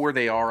know where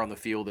they are on the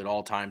field at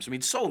all times. I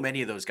mean, so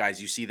many of those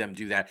guys, you see them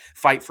do that,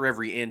 fight for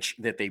every inch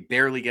that they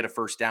barely get a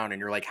first down, and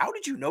you're like, how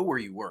did you know where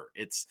you were?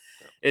 It's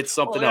well,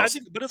 something I else.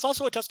 think, but it's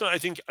also a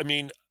testament. I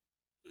mean,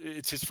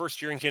 it's his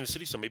first year in Kansas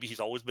City, so maybe he's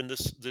always been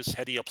this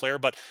heady a player.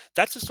 But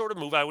that's the sort of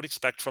move I would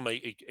expect from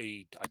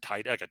a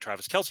tight, like a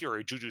Travis Kelsey or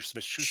a Juju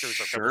Smith-Schuster, as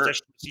like a Sure,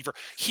 possession receiver.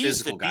 He's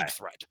the physical deep guy.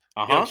 threat.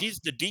 Uh huh. He's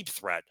the deep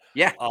threat.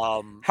 Yeah.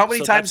 How many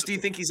So that's times do you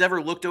think he's ever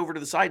looked over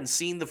to the side and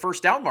seen the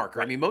first down marker?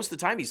 I right. mean, most of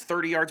the time he's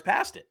 30 yards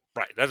past it.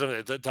 Right. That's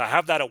to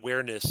have that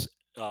awareness,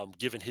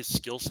 given his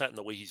skill set and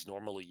the way he's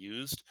normally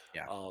used,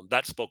 Yeah.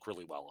 that spoke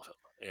really well of him.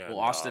 Well, And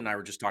Austin and I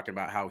were just talking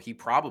about how he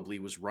probably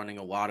was running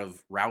a lot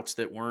of routes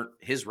that weren't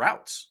his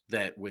routes.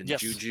 That when yes,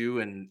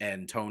 Juju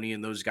and Tony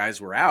and those guys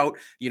were out,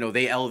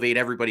 they elevate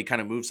everybody, kind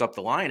of moves up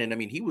the line. And I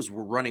mean, he was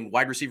running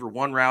wide receiver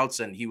one routes,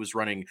 and he was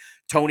running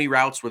Tony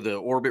routes with the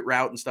orbit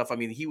route and stuff. I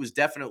mean, he was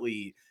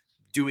definitely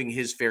doing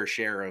his fair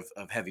share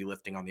of heavy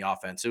lifting on the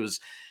offense. It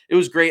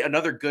was great.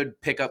 Another good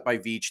pickup by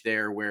Veach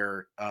there,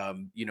 where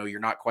you're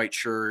not quite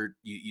sure.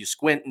 You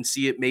squint and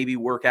see it maybe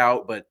work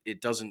out, but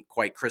it doesn't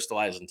quite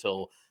crystallize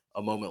until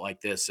a moment like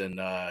this.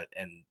 And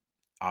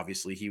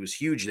obviously he was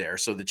huge there.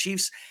 So the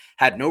Chiefs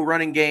had no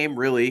running game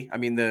really. I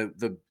mean,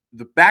 the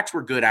backs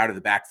were good out of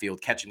the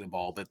backfield catching the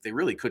ball, but they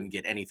really couldn't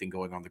get anything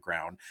going on the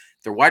ground.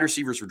 Their wide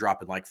receivers were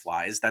dropping like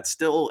flies. That's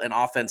still an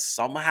offense.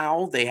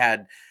 Somehow they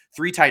had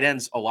three tight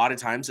ends a lot of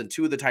times, and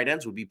two of the tight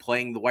ends would be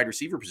playing the wide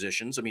receiver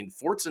positions. I mean,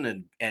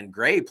 Fortson and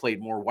Gray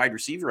played more wide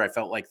receiver, I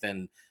felt like,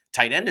 than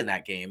tight end in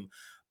that game.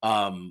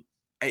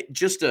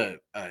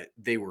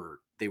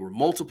 They were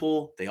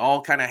multiple. They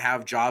all kind of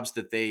have jobs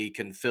that they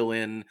can fill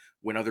in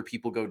when other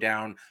people go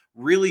down.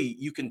 Really,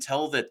 you can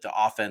tell that the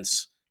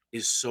offense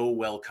is so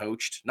well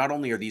coached. Not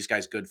only are these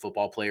guys good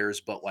football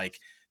players, but like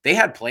they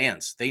had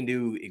plans. They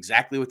knew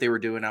exactly what they were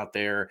doing out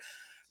there.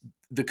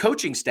 The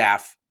coaching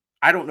staff,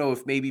 I don't know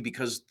if maybe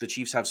because the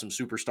Chiefs have some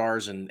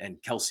superstars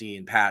and Kelsey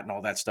and Pat and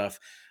all that stuff,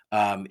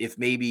 if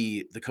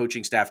maybe the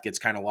coaching staff gets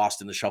kind of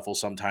lost in the shuffle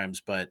sometimes.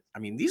 But I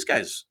mean, these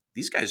guys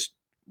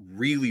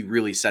really,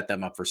 really set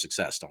them up for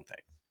success, don't they?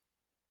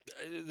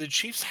 the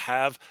Chiefs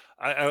have.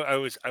 I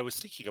was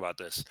thinking about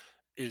this.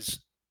 Is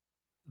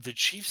the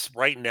Chiefs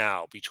right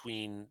now,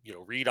 between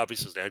Reed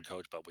obviously is the head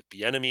coach, but with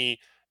Bieniemy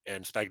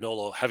and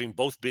Spagnuolo having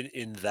both been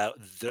in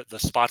the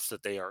spots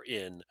that they are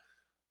in,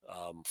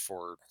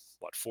 for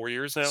what, 4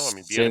 years now? I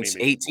mean, Bieniemy Since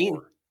maybe 18.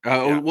 more.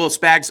 Oh, Yeah, well,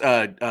 Spags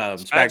Spags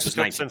was has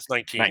been 19. since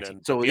 19, 19.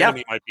 and So yeah,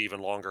 Bieniemy might be even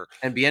longer.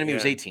 and Bieniemy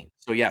was And, 18.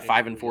 So yeah, and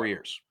 5 and 4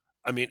 years.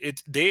 I mean,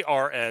 they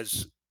are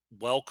as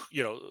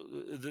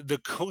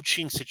the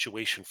coaching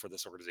situation for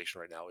this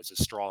organization right now is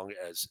as strong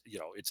as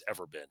it's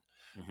ever been.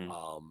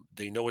 Mhm.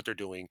 They know what they're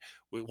doing.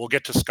 We'll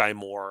get to Sky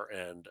Moore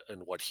and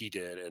what he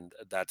did, and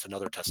that's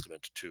another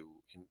testament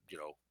to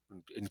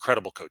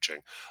incredible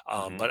coaching.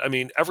 Mhm. But I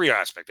mean, every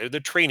aspect, the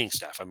training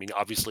staff. I mean,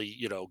 obviously,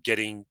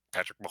 getting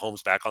Patrick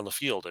Mahomes back on the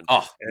field and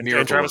Oh, and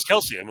miracle Travis worker.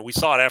 Kelsey. I mean, we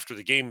saw it after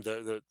the game.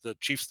 The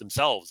Chiefs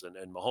themselves and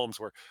Mahomes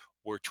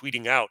were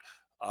tweeting out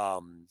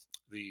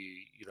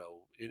the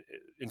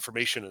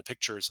information and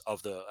pictures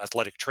of the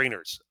athletic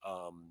trainers.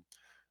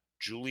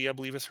 Julie, I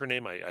believe is her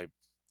name. I sorry,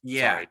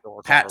 Yeah. I don't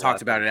recall Pat her talked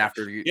last about name, it but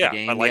after the yeah, but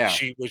game. like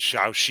Yeah.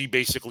 how she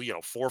basically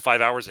 4 or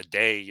 5 hours a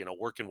day,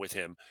 working with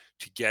him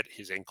to get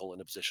his ankle in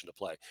a position to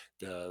play.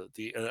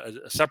 The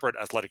A separate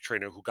athletic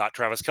trainer who got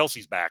Travis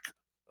Kelsey's back,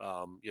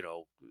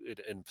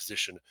 in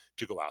position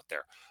to go out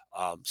there.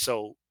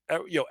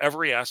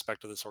 Every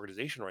aspect of this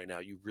organization right now,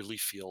 you really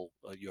feel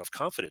you have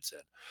confidence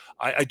in.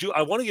 I do.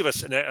 I want to give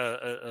us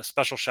a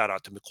special shout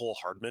out to Nicole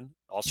Hardman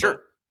also. Sure. I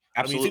mean, think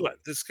Absolutely. about it,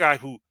 this guy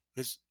who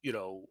is,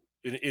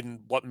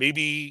 in what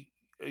maybe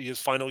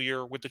his final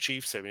year with the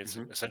Chiefs. I mean, it's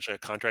Mhm. essentially a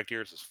contract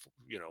year.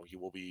 He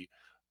will be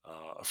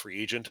a free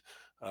agent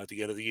at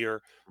the end of the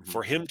year. Mhm.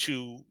 For him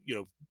to,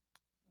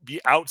 be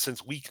out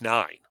since week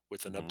 9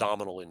 with an Mhm.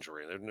 abdominal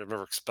injury. They've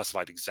never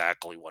specified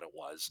exactly what it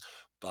was,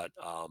 but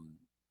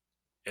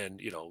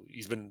and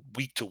he's been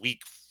week to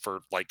week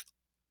for like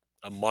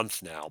a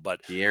month now,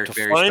 but Pierre's to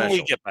very finally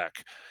special. get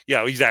back,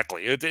 yeah,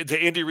 exactly. To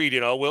Andy Reid,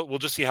 we'll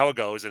just see how it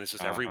goes, and it's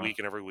just every Uh-huh. week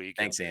and every week,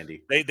 and Thanks,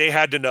 Andy. they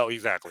had to know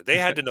exactly. They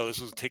had to know this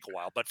was take a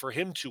while, but for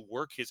him to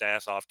work his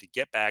ass off to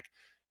get back,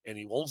 and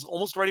he was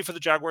almost ready for the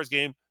Jaguars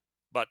game,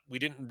 but we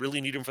didn't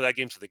really need him for that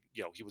game, so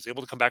he was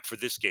able to come back for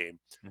this game,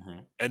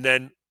 Mhm. and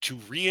then to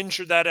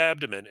re-injure that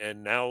abdomen,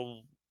 and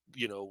now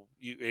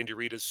Andy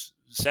Reid has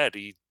said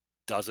he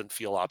doesn't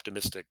feel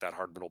optimistic that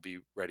Hardman will be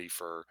ready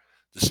for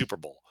the Super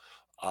Bowl.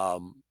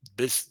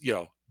 This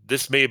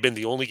this may have been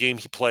the only game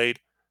he played.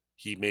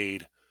 He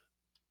made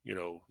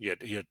he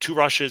had 2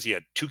 rushes, he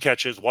had 2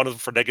 catches, one of them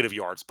for negative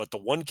yards, but the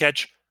one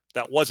catch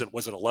that was an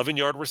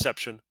 11-yard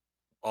reception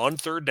on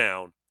third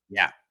down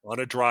Yeah. on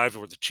a drive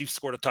where the Chiefs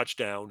scored a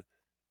touchdown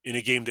in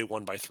a game they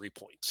won by 3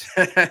 points.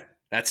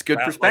 That's good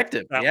That like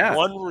perspective. that Yeah.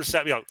 one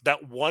reception,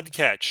 that one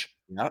catch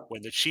Yep.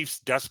 when the Chiefs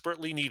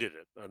desperately needed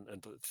it,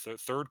 and the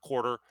third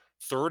quarter,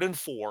 3rd and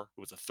 4, it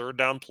was a third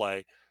down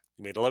play.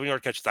 He made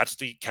 11-yard catch. That's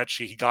the catch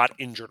he got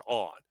injured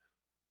on.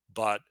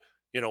 But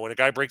when a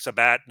guy breaks a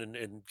bat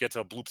and gets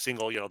a bloop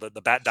single,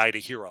 the bat died a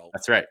hero.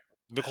 That's right.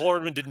 Nicole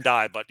Hardman didn't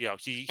die, but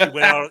he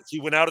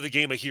went out of the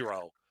game a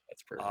hero.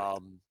 That's perfect.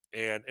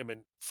 And I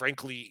mean,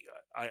 frankly,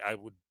 I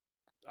would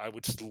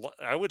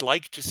I would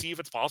like to see if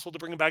it's possible to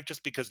bring him back,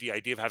 just because the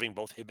idea of having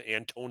both him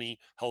and Tony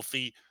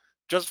healthy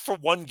just for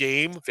one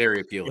game,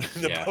 Very appealing.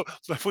 Yeah.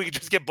 so if we could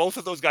just get both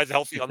of those guys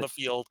healthy on the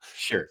field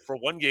Sure. for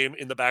one game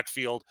in the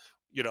backfield,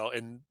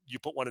 and you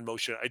put one in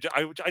motion, I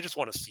just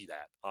want to see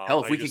that. Hell,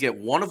 if I we could just get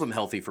one of them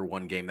healthy for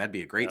one game, that'd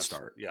be a great Yes,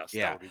 start. yes, that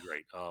Yeah. would be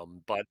great.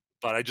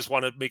 But I just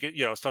want to make it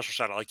a special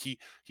shout out. Like he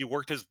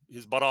worked his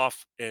butt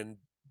off, and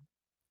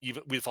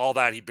even with all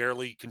that, he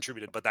barely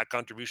contributed, but that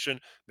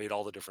contribution made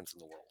all the difference in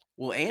the world.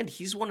 Well, and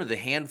he's one of the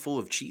handful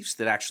of Chiefs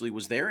that actually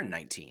was there in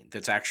 19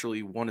 that's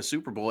actually won a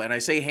Super Bowl. And I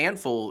say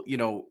handful,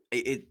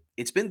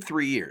 it's been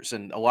 3 years,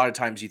 and a lot of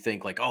times you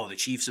think like, "Oh, the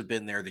Chiefs have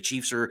been there. The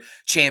Chiefs are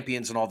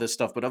champions and all this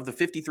stuff." But of the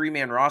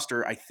 53-man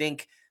roster, I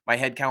think my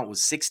head count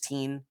was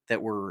 16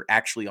 that were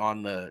actually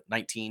on the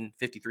 19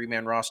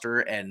 53-man roster,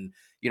 and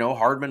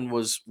Hardman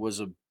was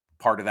a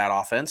part of that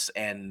offense,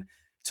 and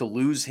to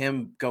lose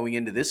him going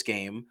into this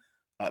game,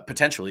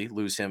 potentially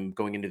lose him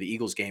going into the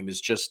Eagles game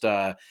is just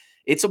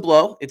it's a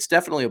blow. It's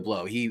definitely a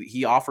blow.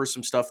 He offers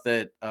some stuff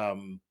that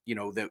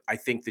that I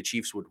think the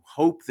Chiefs would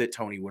hope that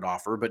Tony would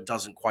offer, but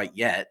doesn't quite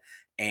yet.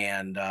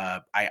 And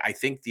I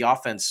think the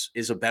offense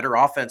is a better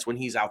offense when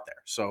he's out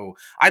there. So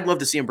I'd love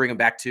to see him bring him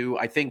back too.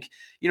 I think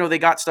they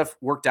got stuff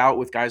worked out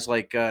with guys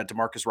like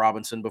Demarcus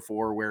Robinson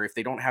before, where if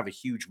they don't have a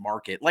huge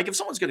market, like if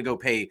someone's going to go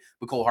pay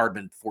McCole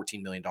Hardman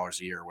 $14 million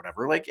a year or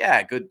whatever, like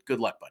yeah, good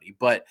luck, buddy.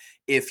 But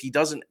if he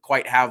doesn't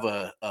quite have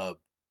a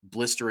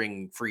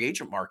blistering free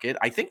agent market,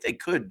 I think they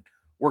could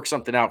work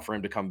something out for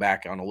him to come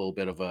back on a little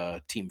bit of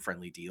a team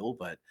friendly deal.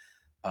 But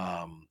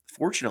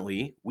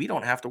fortunately, we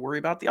don't have to worry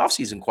about the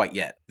offseason quite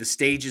yet. The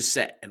stage is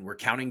set, and we're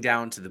counting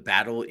down to the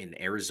battle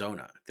in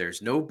Arizona. There's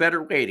no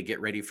better way to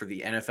get ready for the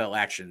NFL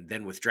action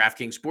than with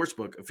DraftKings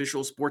Sportsbook,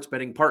 official sports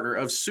betting partner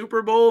of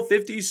Super Bowl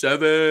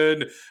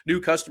 57. New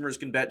customers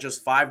can bet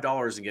just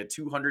 $5 and get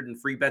 200 in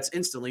free bets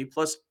instantly.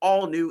 Plus,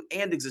 all new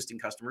and existing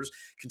customers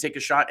can take a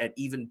shot at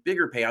even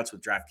bigger payouts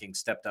with DraftKings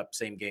stepped up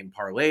same game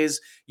parlays.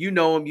 You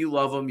know them, you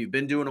love them, you've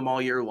been doing them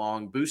all year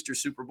long. Boost your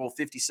Super Bowl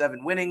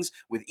 57 winnings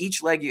with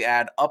each leg you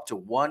add up to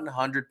 $1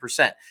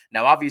 100%.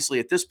 Now, obviously,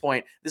 at this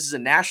point, this is a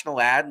national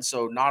ad, and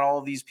so not all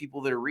of these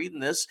people that are reading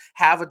this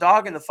have a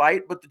dog in the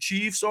fight, but the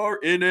Chiefs are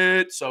in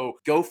it. So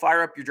go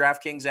fire up your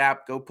DraftKings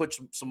app, go put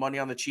some money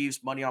on the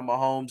Chiefs, money on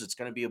Mahomes. It's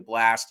going to be a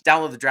blast.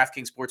 Download the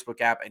DraftKings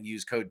Sportsbook app and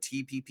use code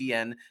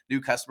TPPN.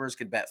 New customers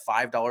can bet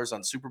 $5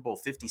 on Super Bowl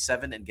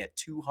 57 and get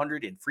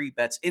 200 in free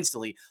bets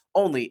instantly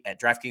only at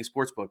DraftKings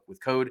Sportsbook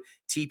with code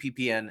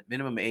TPPN.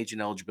 Minimum age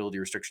and eligibility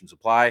restrictions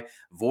apply.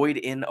 Void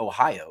in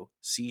Ohio.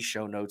 See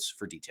show notes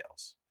for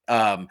details.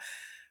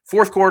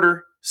 Fourth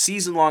quarter,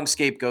 season-long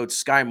scapegoats,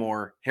 Sky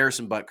Moore,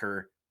 Harrison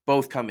Butker,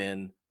 both come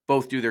in,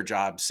 both do their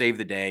job, save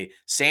the day,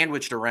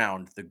 sandwiched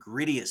around the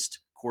grittiest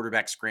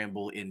quarterback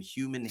scramble in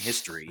human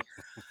history.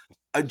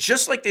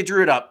 Just like they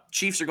drew it up,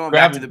 Chiefs are going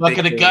back to the bucket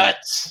big of game.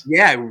 guts.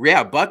 Yeah,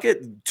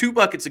 two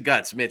buckets of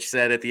guts, Mitch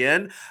said at the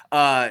end.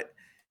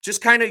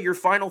 Just kind of your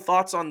final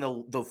thoughts on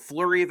the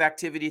flurry of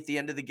activity at the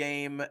end of the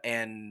game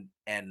and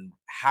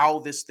how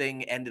this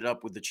thing ended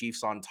up with the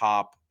Chiefs on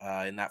top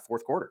in that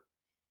fourth quarter.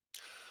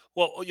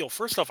 Well,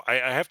 first off, I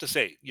have to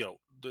say,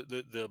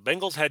 the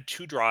Bengals had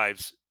 2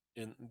 drives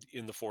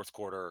in the fourth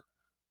quarter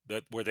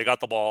where they got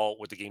the ball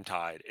with the game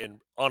tied, and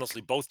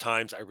honestly, both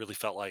times I really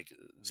felt like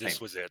this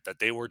Same. was it, that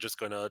they were just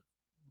gonna,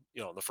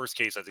 in the first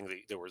case, I think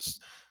there was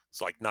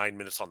it's like 9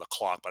 minutes on the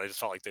clock, but I just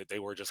felt like they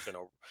were just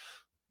gonna,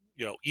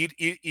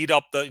 eat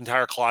up the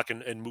entire clock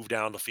and move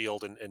down the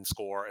field and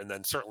score, and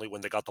then certainly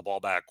when they got the ball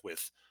back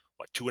with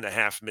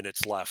 2.5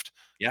 minutes left.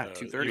 Yeah,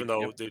 2:30. Even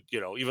though Yep.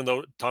 even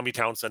though Tommy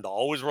Townsend,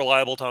 always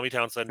reliable Tommy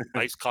Townsend,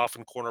 nice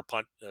coffin corner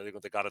punt. They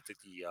got it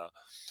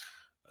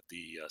at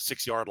the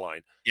 6-yard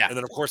line. Yeah. And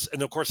then of course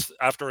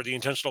after the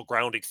intentional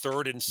grounding,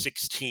 3rd and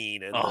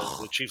 16, and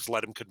the Chiefs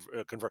let him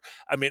convert.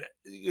 I mean,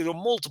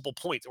 multiple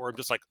points where I'm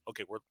just like,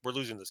 okay, we're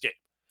losing this game.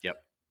 Yep.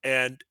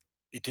 And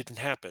it didn't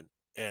happen.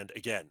 And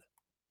again,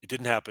 it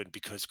didn't happen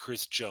because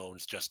Chris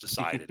Jones just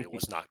decided it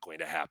was not going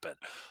to happen.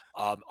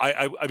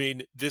 I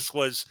mean, this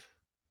was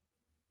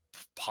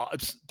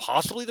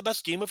possibly the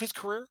best game of his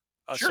career.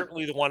 Sure.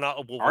 Certainly the one I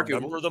will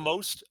Arguable. remember the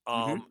most.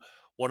 Mhm.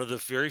 One of the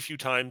very few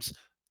times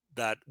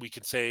that we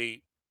can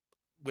say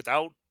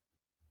without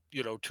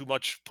too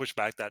much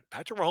pushback that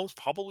Patrick Mahomes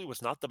probably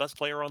was not the best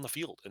player on the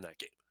field in that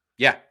game.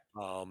 Yeah.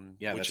 Which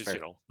that's is fair.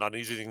 not an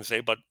easy thing to say,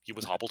 but he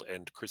was hobbled,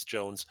 and Chris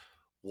Jones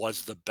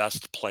was the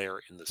best player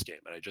in this game,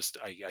 and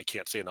I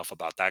can't say enough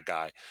about that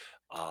guy.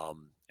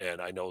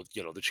 And I know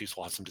the Chiefs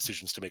will have some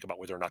decisions to make about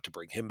whether or not to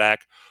bring him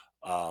back.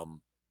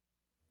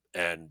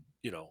 And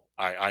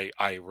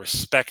I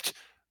respect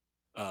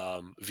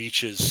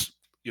Veach's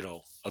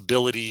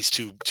abilities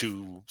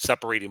to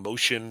separate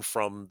emotion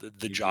from the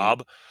Mhm.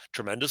 job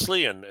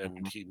tremendously, and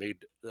Mhm. he made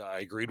I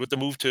agreed with the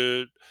move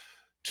to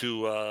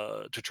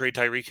trade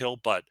Tyreek Hill,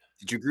 but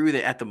Did you agree with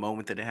it at the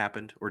moment that it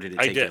happened, or did it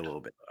I take you did. a little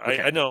bit? I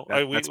Okay. know.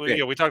 That's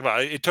big. We talked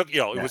about it. It took, it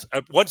Yeah. was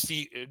once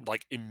the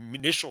like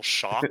initial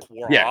shock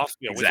wore Yeah, off,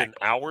 within exactly.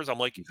 hours, I'm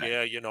like, Exactly.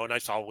 yeah, and I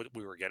saw what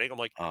we were getting. I'm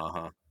like,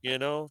 Uh-huh.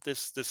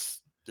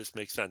 this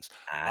makes sense.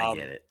 I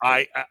get it.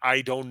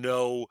 I don't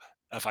know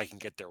if I can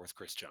get there with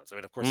Chris Jones. I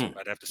mean, of course, Mm,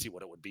 I'd have to see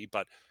what it would be,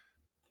 but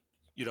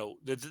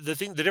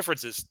the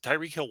difference is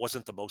Tyreek Hill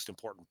wasn't the most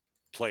important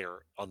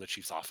player on the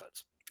Chiefs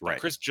offense, but right.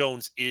 Chris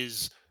Jones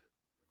is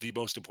the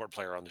most important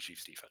player on the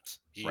Chiefs defense.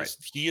 Right.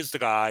 He is the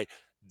guy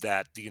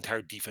that the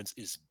entire defense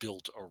is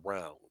built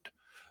around.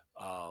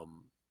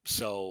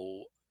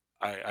 So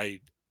I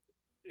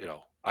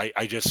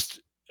I just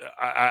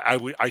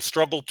I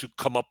struggle to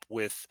come up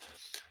with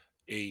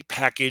a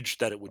package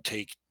that it would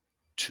take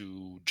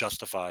to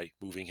justify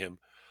moving him.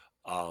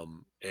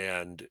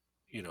 And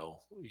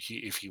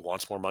if he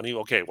wants more money,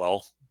 okay,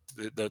 well,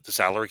 the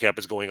salary cap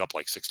is going up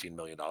like $16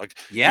 million. It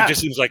Yeah.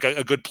 just seems like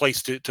a good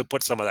place to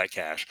put some of that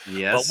cash. But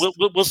Yes.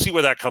 we'll see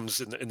where that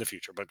comes in the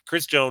future. But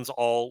Chris Jones,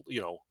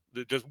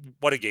 just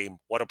what a game,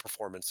 what a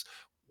performance,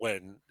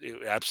 when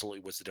it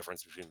absolutely was the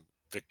difference between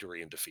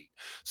victory and defeat.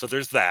 So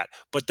there's that.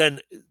 But then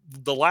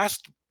the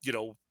last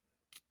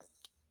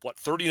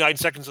 39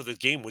 seconds of the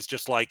game was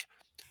just like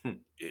Hmm.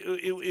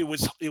 it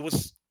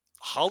was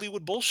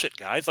Hollywood bullshit,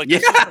 guys. Like, Yeah,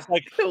 this was just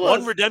like it one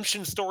was.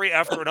 redemption story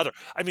after another.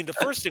 I mean, the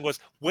first thing was,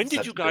 when did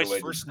Such you a good guys way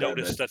to first describe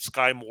notice it. that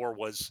Sky Moore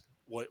was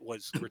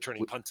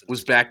returning punts in Was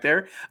this game? back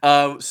there.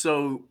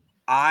 So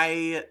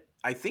I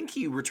think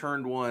he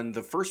returned one.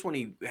 The first one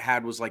he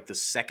had was like the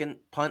second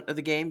punt of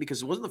the game,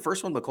 because it wasn't the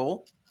first one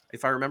McCole,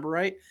 if I remember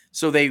right.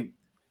 So they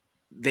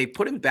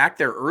put him back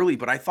there early,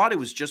 but I thought it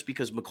was just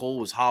because McCole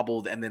was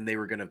hobbled, and then they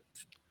were gonna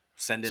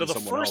send So in the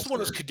someone else. first one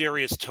was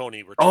Kadarius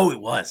Toney Oh, returning.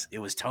 it was. It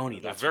was Tony.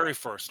 The That's very right.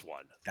 first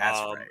one. That's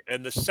right.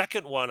 And the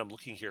second one, I'm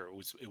looking here,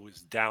 it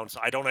was down. So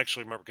I don't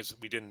actually remember, because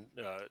we didn't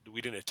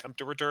attempt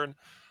to return.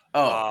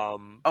 Oh.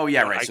 Oh,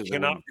 yeah, But right. So they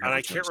wouldn't have I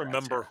return can't stats. Yeah.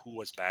 remember who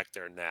was back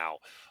there now.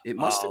 It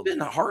must have Um, been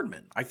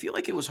Hardman. I feel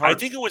like it was I Hardman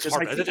think it was because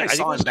I Hardman. think I I think it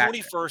saw him was back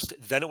Tony there. first,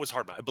 then it was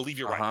Hardman. I believe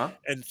you're right. Uh-huh.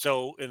 And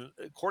so,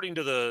 according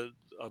to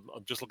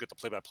I'm just looking at the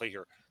play-by-play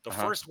here. The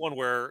Uh-huh. first one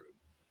where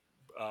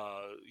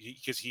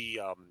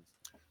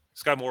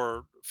Sky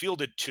Moore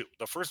fielded 2.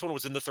 The first one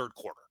was in the third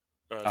quarter.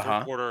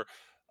 Uh-huh.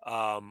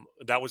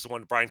 That was the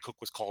one Brian Cook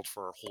was called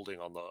for holding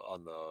on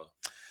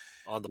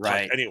the play.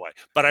 Right. Anyway,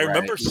 but I Right.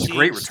 remember It was a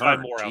great seeing Sky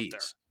return. Moore out there.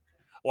 Jeez.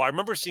 Well, I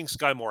remember seeing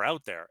Sky Moore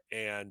out there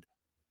and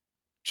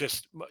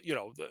just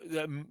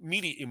the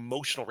immediate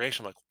emotional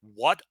reaction, like,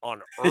 what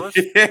on earth?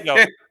 You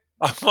know,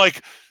 I'm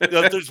like, if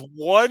there was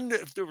one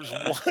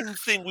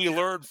thing we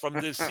learned from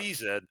this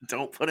season,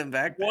 Don't put him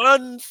back there.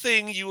 one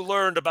thing you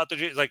learned about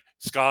like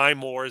Sky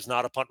Moore is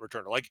not a punt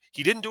returner. Like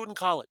he didn't do it in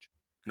college.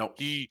 Nope.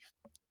 He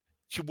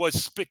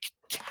was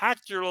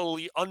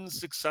spectacularly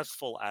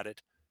unsuccessful at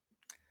it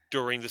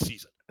during the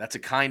season. That's a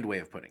kind way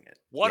of putting it.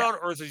 What on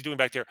earth is he doing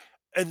back there?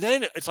 And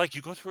then it's like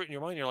you go through it in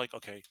your mind. You're like,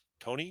 okay,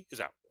 Tony is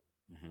out.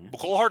 Mhm.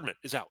 McCole Hardman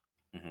is out.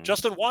 Mhm.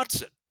 Justin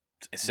Watson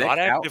Sick, not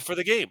out. active for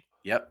the game.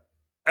 Yep.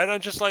 And I'm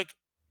just like,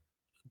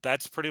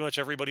 that's pretty much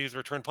everybody who's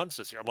returned punts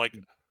this year. I'm like,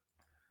 Mm.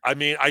 I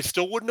mean, I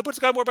still wouldn't have put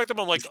Sky Moore back there.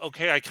 But I'm like,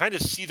 okay, I kind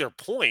of see their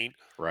point.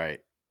 Right.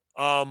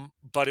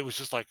 But it was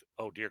just like,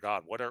 oh dear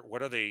God, what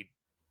are they?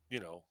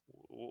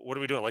 What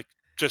are we doing? Like,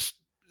 just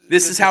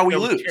This is how we there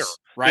was lose, care.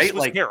 right? This was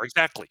Like, care,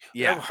 exactly.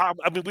 yeah. I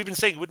mean, we've been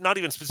saying not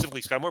even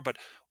specifically Sky Moore, but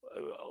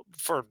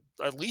for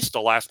at least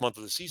the last month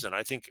of the season,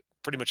 I think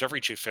pretty much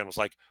every Chiefs fan was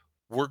like,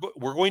 we're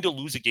going to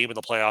lose a game in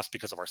the playoffs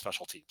because of our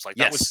special teams. Like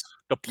that was Yes.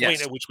 the point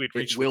Yes. at which we'd It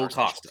reached with will our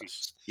special cost teams.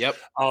 us. Yep.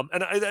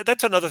 And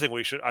that's another thing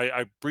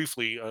I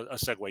briefly a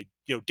segue.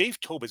 Dave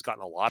Tobe has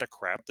gotten a lot of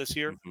crap this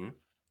year. Mhm.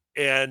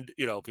 And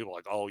people are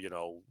like, oh, he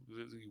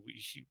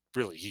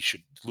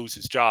should lose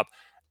his job.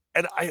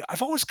 And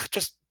I've always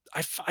just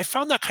I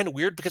found that kind of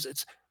weird because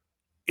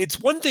it's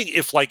one thing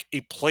if like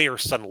a player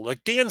suddenly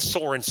like Dan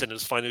Sorensen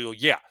is finally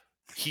yeah,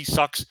 he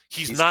sucks.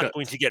 He's not cooked.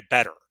 going to get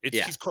better.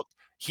 Yeah. He's cooked.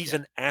 He's Yeah.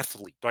 an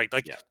athlete, right?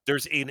 Like Yeah.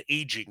 there's an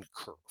aging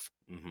curve.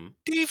 Mhm.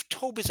 Dave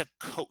Tobe is a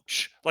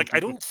coach. Like I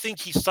don't think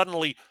he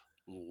suddenly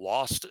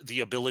lost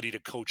the ability to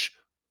coach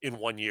in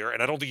 1 year,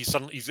 and I don't think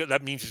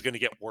that means he's going to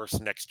get worse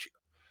next year.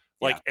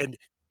 Yeah. Like, and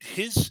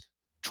his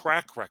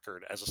track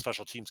record as a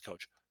special teams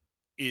coach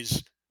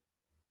is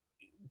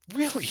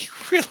really,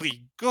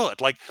 really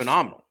good. Like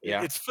Phenomenal.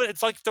 Yeah.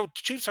 it's like the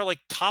Chiefs are like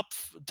top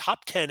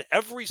 10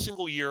 every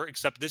single year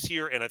except this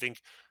year and I think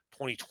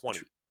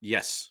 2020.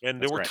 Yes. And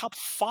they That's were right. top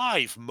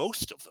 5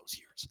 most of those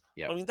years.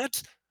 Yep.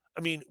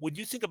 I mean, when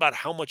you think about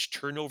how much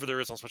turnover there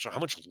is on special, how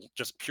much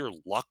just pure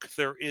luck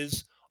there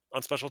is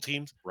on special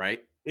teams,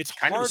 Right. it's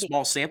Kind of a hard.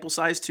 small sample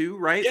size too,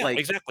 right? Yeah, like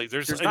exactly.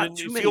 There's there's and not then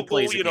too many field goal,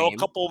 plays a a game.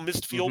 couple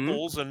missed field Mhm.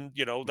 goals, and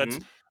that's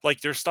Mhm. like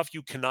there's stuff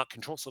you cannot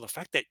control. So the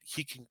fact that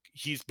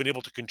he's been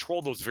able to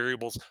control those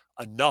variables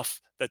enough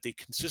that they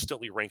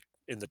consistently rank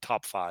in the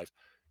top 5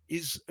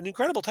 is an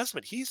incredible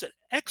testament. He's an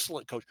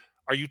excellent coach.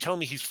 Are you telling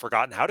me he's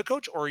forgotten how to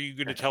coach, or are you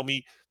going to tell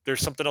me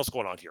there's something else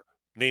going on here?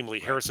 Namely,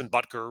 Right. Harrison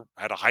Butker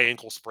had a high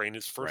ankle sprain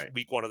his first Right.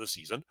 week 1 of the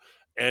season,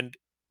 and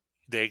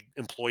they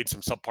employed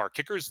some subpar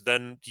kickers.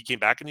 Then he came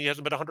back and he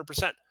hasn't been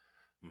 100%.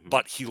 Mhm.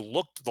 But he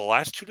looked the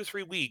last 2 to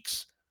 3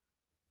 weeks,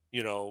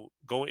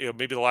 going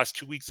maybe the last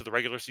 2 weeks of the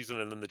regular season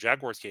and then the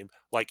Jaguars game,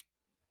 like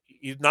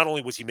not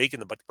only was he making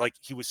them, but like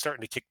he was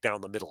starting to kick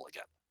down the middle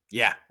again.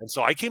 Yeah. And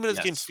so I came into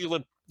this game Yes.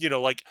 feeling,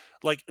 like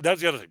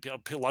that's the other thing.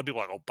 A lot of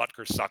people are like, oh,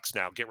 Butker sucks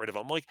now. Get rid of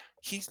him. I'm like,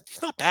 he's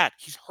not bad.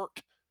 He's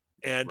hurt.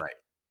 And Right.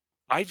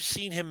 I've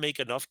seen him make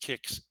enough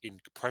kicks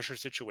in pressure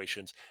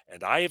situations,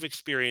 and I have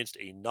experienced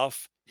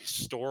enough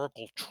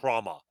historical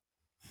trauma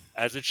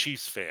as a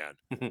Chiefs fan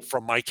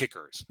from my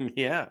kickers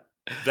Yeah.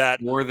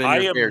 that More than I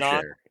your am fair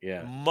not share.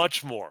 Yeah.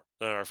 much more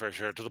than our fair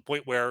share to the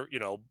point where,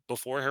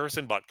 before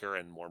Harrison Butker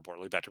and more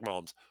importantly, Patrick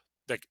Mahomes,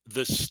 like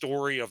the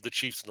story of the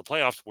Chiefs in the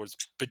playoffs was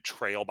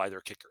betrayal by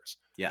their kickers.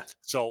 Yeah.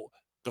 So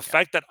the Yeah.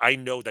 fact that I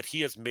know that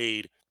he has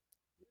made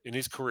in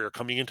his career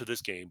coming into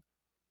this game,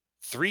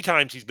 3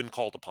 times he's been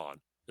called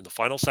upon in the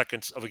final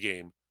seconds of a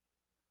game,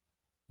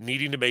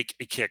 needing to make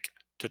a kick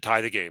to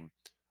tie the game.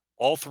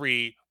 All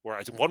 3 were,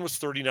 I think one was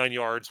 39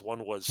 yards,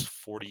 one was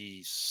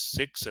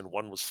 46, and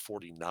one was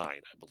 49, I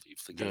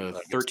believe. The game The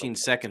against 13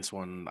 seconds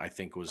one, I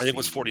think, was I think it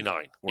was the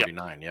 49. Yep.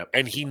 49. Yep.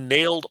 And he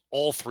nailed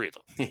all 3 of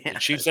them. Yeah. The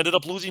Chiefs ended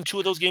up losing 2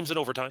 of those games in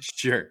overtime,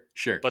 Sure.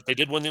 but they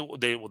did win.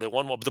 They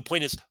won one. But the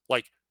point is,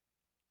 like,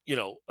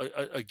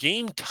 a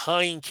game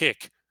tying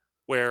kick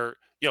where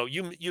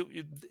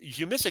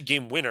you miss a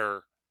game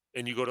winner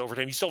and you go to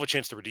overtime, you still have a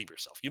chance to redeem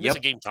yourself. You miss a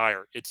Yep. game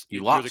tire, You you're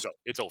the lost. goat.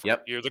 It's over.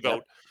 Yep. You're the Yep.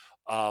 goat.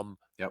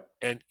 Yep.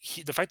 And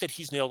the fact that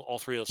he's nailed all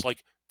 3 of those,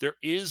 like there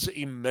is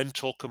a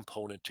mental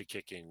component to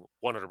kicking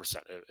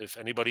 100%. If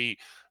anybody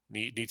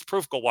needs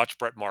proof, go watch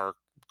Brett Maher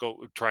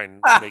go try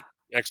and make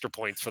extra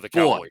points for the Boy,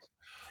 Cowboys.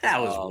 that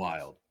was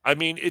wild. I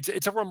mean,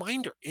 it's a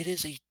reminder. It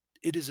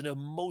is an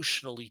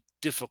emotionally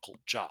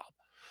difficult job.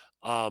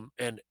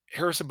 And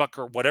Harrison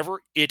Butker,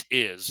 whatever it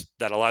is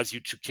that allows you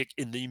to kick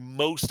in the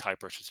most high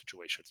pressure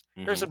situations,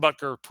 Mhm. Harrison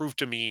Butker proved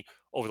to me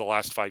over the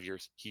last 5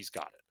 years he's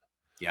got it.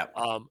 Yep.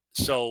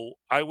 So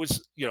I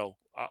was,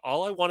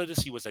 all I wanted to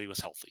see was that he was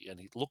healthy, and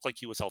he looked like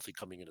he was healthy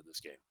coming into this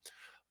game.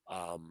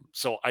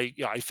 So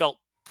I felt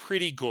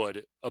pretty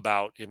good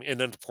about him. And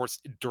then of course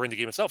during the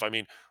game itself, I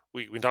mean,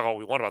 we can talk all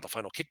we want about the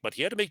final kick, but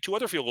he had to make 2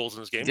 other field goals in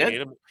this game.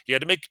 did. He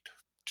had to make,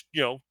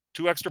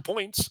 2 extra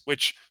points,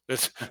 which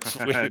this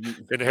in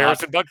Not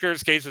Harrison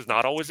Butker's case is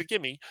not always a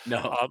gimme.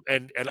 no.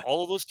 And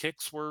all of those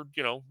kicks were,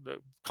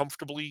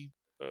 comfortably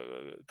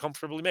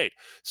comfortably made.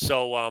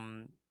 So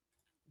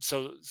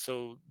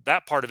so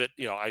that part of it,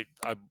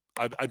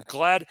 I'm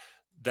glad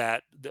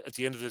that at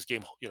the end of this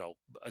game,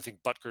 I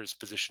think Butker's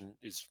position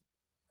is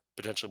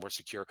potentially more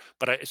secure.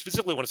 But I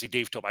specifically want to see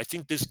Dave Tope. I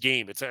think this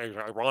game, it's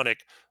ironic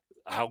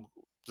how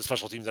the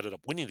special teams ended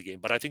up winning the game,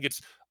 but I think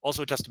it's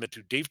also a testament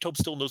to Dave Tope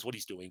still knows what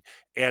he's doing.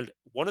 And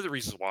one of the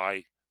reasons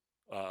why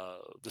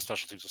the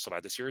special teams were so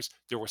bad this year is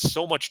there was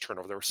so much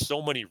turnover. There were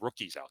so many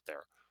rookies out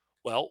there.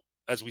 Well,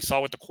 as we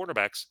saw with the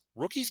quarterbacks,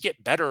 rookies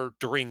get better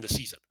during the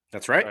season.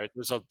 That's right. Right.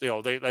 So,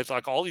 it's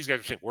like all these guys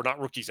are saying we're not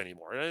rookies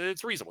anymore. And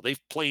it's reasonable. They've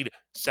played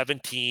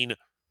 17,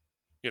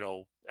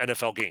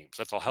 NFL games.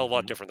 That's a hell of a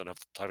lot Mhm. different than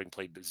having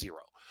played 0.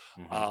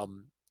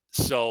 Mhm.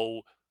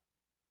 So,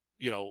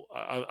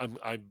 I'm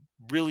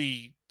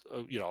really,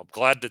 I'm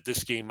glad that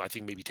this game, I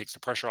think, maybe takes the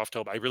pressure off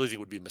Tobe. I really think it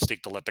would be a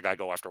mistake to let the guy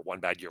go after one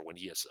bad year when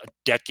he has a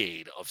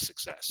decade of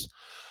success.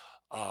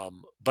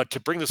 But to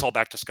bring this all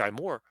back to Sky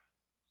Moore,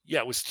 yeah,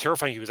 it was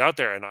terrifying. He was out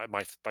there, and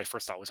my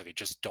first thought was, okay,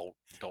 just don't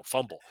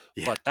fumble.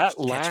 Yeah, But that just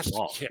catch 'em last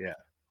all. kick, Yeah.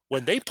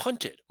 when they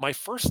punted, my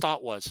first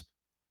thought was,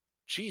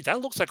 gee,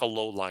 that looks like a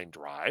low line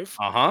drive.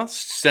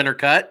 Center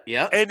cut.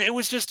 Yep. And it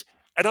was just,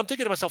 and I'm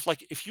thinking to myself,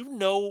 like, if you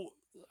know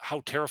how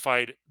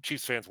terrified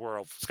Chiefs fans were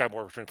of Sky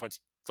Moore returning punts,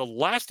 the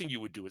last thing you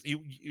would do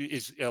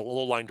is a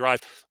low line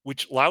drive,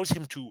 which allows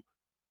him to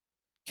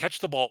catch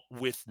the ball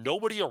with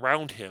nobody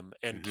around him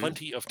and Mhm.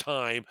 plenty of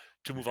time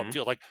to move Mhm.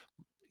 upfield. Like,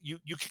 you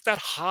kick that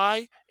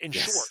high and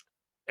short Yes.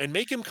 and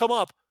make him come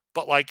up,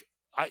 but like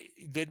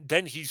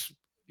then he's,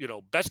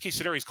 best case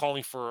scenario, he's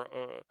calling for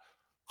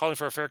a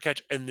fair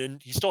catch, and then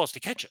he still has to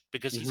catch it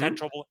because he's had Mhm.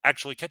 trouble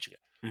actually catching it.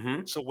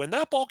 Mhm. So when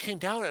that ball came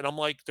down, and I'm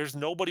like, there's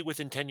nobody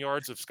within 10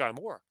 yards of Sky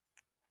Moore.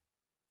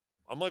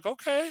 I'm like,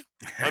 okay.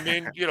 I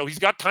mean, he's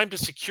got time to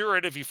secure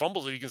it. If he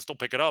fumbles it, he can still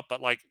pick it up.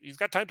 But like, he's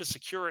got time to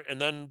secure it, and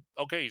then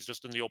okay, he's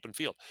just in the open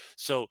field.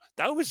 So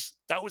that was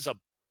a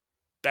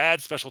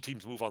bad special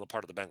teams move on the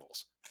part of the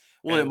Bengals,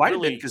 Well, it and might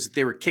have been really because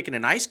they were kicking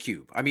an ice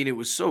cube. I mean, it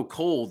was so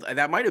cold.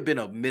 That might have been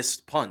a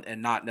missed punt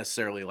and not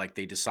necessarily like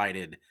they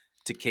decided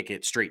to kick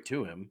it straight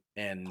to him.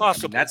 And I mean,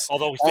 possibly. that's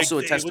Although also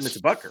a testament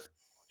to Bucker.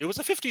 it was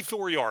a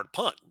 54-yard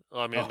punt.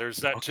 I mean, Oh, there's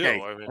that too.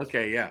 okay. I mean,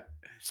 Okay. Yeah. Yeah.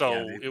 so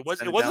They it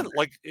sent it down wasn't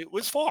like it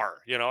was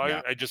far. there.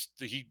 I just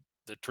the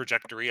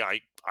trajectory.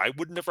 I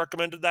wouldn't have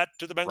recommended that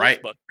to the Bengals,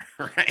 Right. but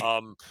Right.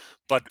 um,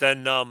 but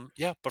then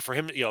yeah, but for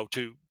him,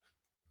 to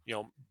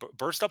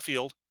burst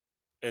upfield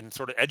and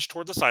sort of edge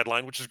toward the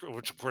sideline, which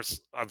of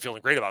course I'm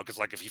feeling great about because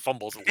like if he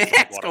fumbles, at least he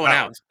doesn't go It's out of going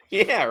out. bounds.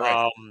 Yeah.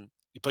 Right.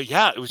 But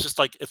yeah, it was just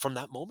like from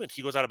that moment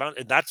he goes out of bounds,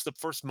 and that's the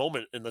first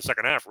moment in the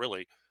second half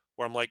really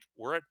where I'm like,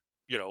 we're at,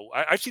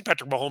 I've seen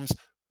Patrick Mahomes,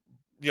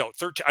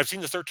 13. I've seen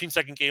the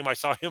 13-second game. I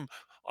saw him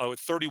with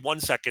 31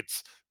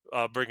 seconds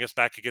bring us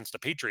back against the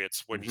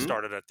Patriots when he Mm-hmm.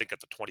 started, I think, at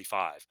the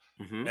 25.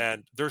 Mm-hmm.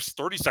 And there's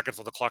 30 seconds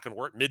on the clock, and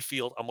we're at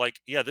midfield. I'm like,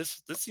 yeah,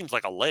 this seems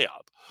like a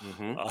layup.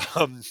 Mm-hmm.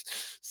 Um,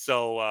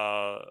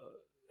 so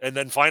and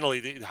then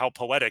finally, how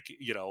poetic,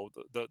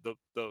 the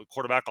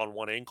quarterback on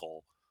one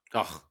ankle,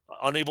 Oh.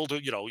 unable to,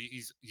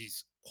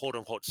 he's quote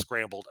unquote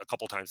scrambled a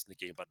couple times in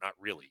the game, but not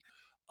really.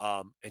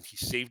 And he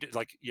saved it.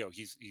 Like,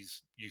 he's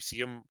you see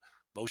him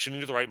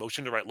motioning to the right,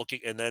 looking,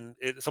 and then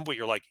at some point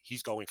you're like,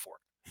 he's going for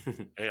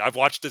it. And I've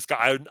watched this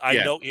guy. I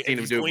Yeah. know, Seen and him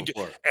he's do it going to,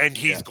 before. and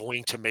he's Yeah.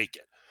 going to make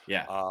it.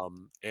 Yeah.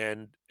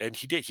 And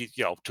he did. He,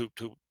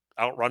 to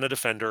outrun a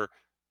defender,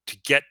 to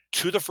get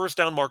to the first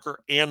down marker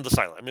and the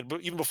sideline. I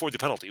mean, even before the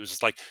penalty, it was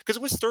just like, because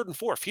it was 3rd and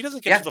 4. If he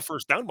doesn't get to Yeah. the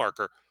first down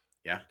marker,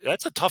 Yeah.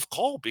 that's a tough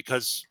call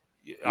because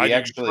We either you try and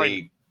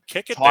actually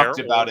kick it there, talked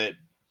about it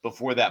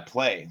before that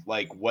play,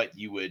 like what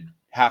you would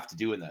have to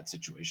do in that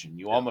situation.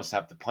 You almost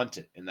have to punt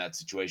it in that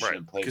situation Right.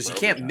 and play Because for you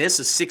can't overtime. miss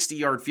a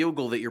 60-yard field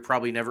goal that you're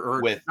probably never,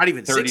 or with not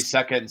even 30 60.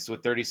 seconds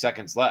with 30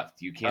 seconds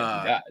left. You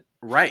can't do that.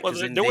 Right. Well,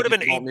 Because then there they would have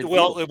get been the ball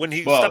 8. midfield. Well, when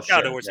he Well, stepped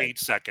out, it sure, was right. 8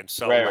 seconds.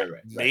 So Right.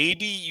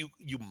 maybe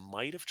you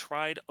might have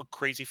tried a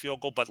crazy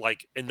field goal, but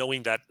like, and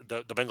knowing that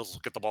the Bengals will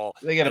get the ball,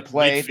 They got to at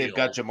play. They've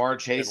got midfield Jamar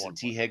Chase one and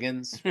T. point.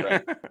 Higgins.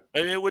 Right.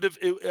 And it would have.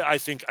 I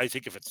think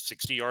if it's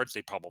 60 yards,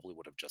 they probably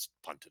would have just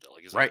punted it,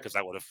 like, Right. because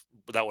that would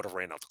have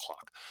ran out the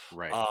clock.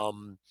 Right.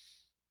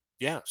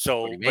 Yeah. But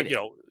So, he made but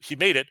it. he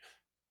made it.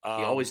 He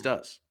always Um,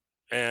 does.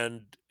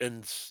 and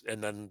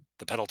then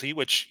the penalty,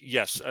 which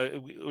yes,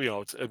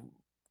 it's.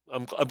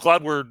 I'm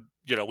glad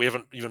we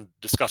haven't even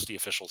discussed the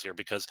officials here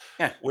because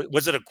Yeah.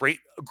 was it a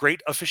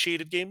great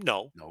officiated game?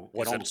 No. No, it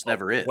Was it almost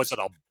never is. was it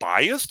a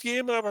biased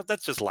game?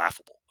 That's just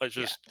laughable. It's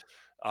Yeah. just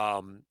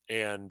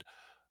and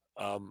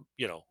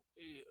you know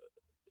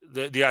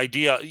the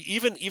idea,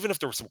 even if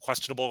there were some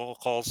questionable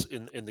calls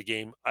in the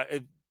game,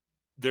 I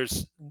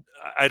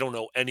don't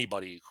know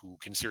anybody who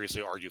can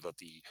seriously argue that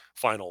the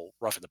final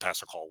roughing the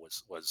passer call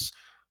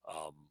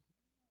um,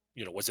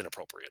 was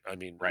inappropriate. I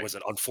mean, Right. was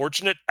it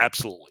unfortunate?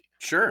 Absolutely.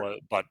 Sure.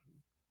 But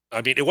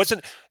I mean, it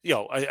wasn't.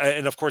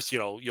 And of course,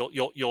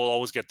 you'll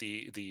always get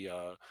the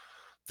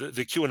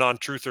the QAnon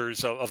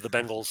truthers of the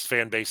Bengals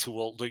fan base who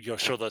will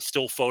show the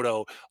still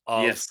photo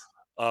of Yes,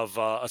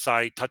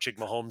 Asai touching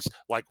Mahomes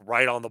like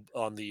right on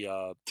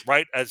the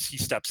right as he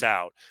steps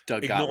out,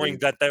 Doug ignoring Gottlieb.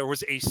 that there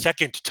was a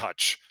second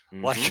touch.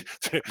 Mhm, Like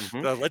mhm.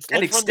 And let's run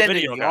the extending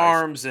video, the guys.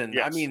 arms, and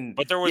I Yes, mean,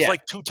 but there was yeah,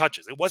 like two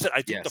touches. It wasn't.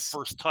 I think the yes.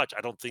 first touch. I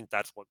don't think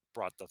that's what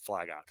brought the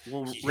flag out.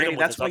 Well, He hit Randy, him with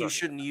that's his why other you hand.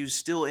 shouldn't use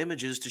still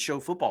images to show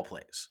football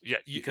plays Yeah,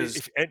 because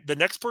if and the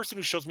next person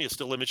who shows me a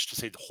still image to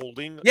say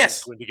holding is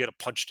yes. going to get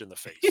punched in the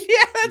face. Yeah,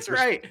 There- that's There's,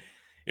 right.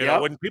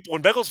 Yep.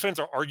 when Bengals fans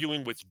are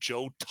arguing with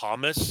Joe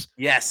Thomas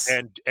Yes.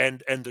 and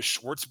the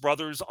Schwartz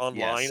brothers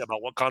online Yes.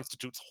 about what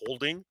constitutes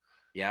holding,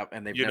 Yep,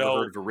 and they've you never heard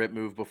know, of a rip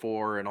move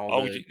before and all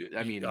oh,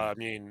 I mean, I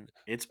mean,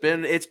 it's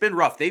been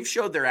rough. They've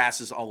showed their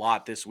asses a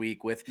lot this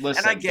week with, and I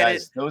Listen, get it.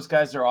 guys, those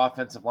guys are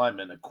offensive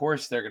linemen. Of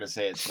course, they're going to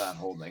say it's not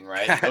holding,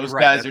 right? Those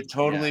Right, guys that's are yeah.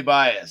 totally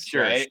biased,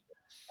 Sure. right?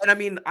 And I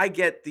mean, I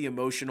get the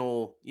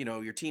emotional,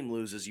 your team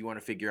loses, you want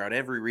to figure out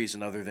every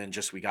reason other than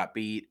just we got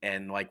beat.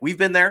 And like we've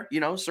been there,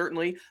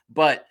 certainly.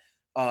 But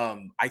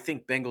I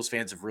think Bengals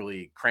fans have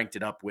really cranked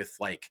it up with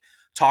like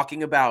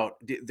talking about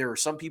there are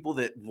some people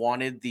that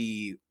wanted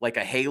the like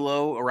a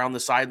halo around the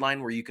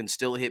sideline where you can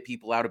still hit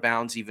people out of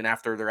bounds even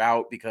after they're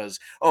out because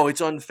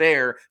it's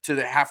unfair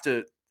have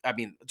to I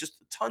mean, just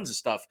tons of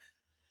stuff.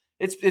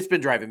 It's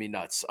been driving me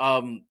nuts.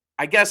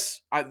 I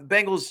guess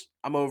Bengals.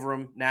 I'm over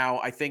them now.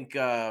 I think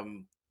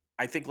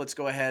let's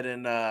go ahead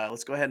and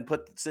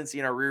put Cincy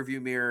in our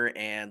rearview mirror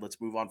and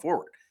let's move on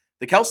forward.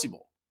 The Kelsey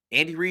Bowl.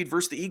 Andy Reid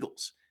versus the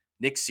Eagles.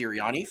 Nick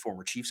Sirianni,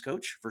 former Chiefs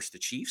coach, versus the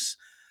Chiefs.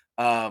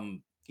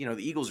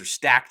 The Eagles are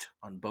stacked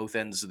on both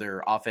ends of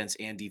their offense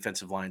and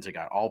defensive lines. They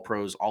got all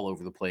pros all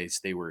over the place.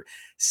 They were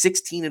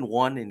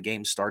 16-1 in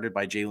games started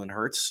by Jalen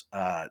Hurts.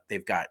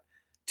 They've got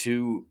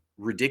two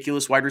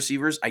ridiculous wide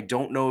receivers. I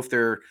don't know if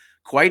they're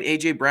quite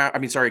AJ Brown. I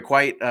mean, sorry,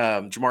 quite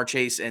Jamar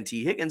Chase and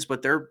T Higgins,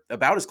 but they're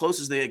about as close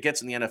as it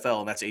gets in the NFL,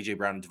 and that's AJ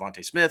Brown and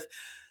Devontae Smith.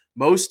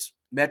 Most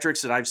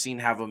metrics that I've seen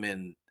have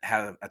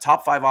a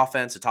top 5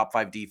 offense, a top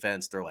 5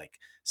 defense. They're like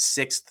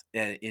sixth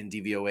in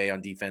DVOA on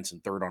defense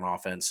and third on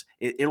offense.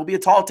 It'll be a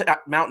tall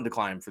mountain to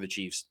climb for the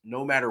Chiefs,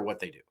 no matter what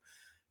they do.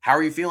 How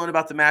are you feeling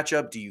about the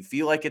matchup? Do you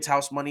feel like it's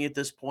house money at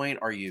this point?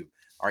 Are you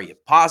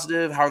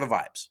positive? How are the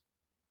vibes?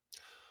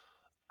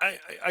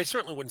 I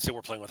certainly wouldn't say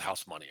we're playing with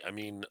house money. I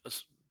mean,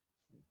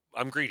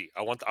 I'm greedy.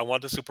 I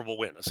want a Super Bowl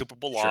win. A Super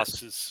Bowl Sure.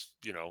 loss is,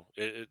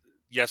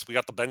 yes, we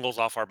got the Bengals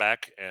off our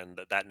back, and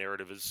that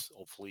narrative is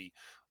hopefully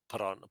put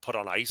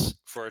on ice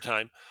for a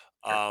time.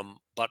 Sure.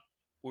 But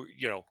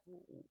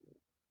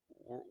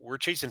we're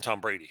chasing Tom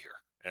Brady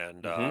here,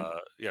 and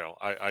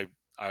Mm-hmm.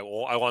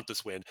 I want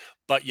this win.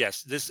 But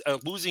yes, this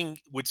losing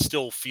would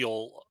still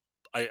feel.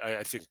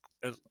 I think,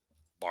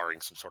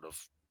 barring some sort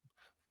of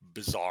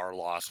bizarre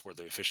loss where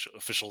the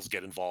officials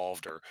get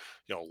involved, or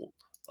you know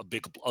a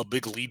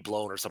big lead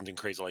blown or something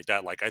crazy like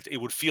that, like it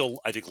would feel,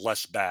 I think,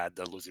 less bad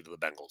than losing to the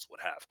Bengals would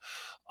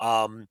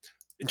have.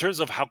 In terms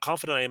of how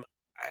confident I am,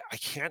 I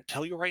can't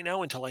tell you right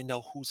now until I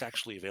know who's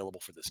actually available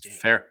for this game,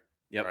 Fair.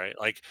 Yep. right?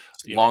 Like,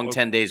 Long uh,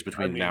 10 days I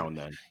between mean, now and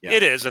then. Yeah.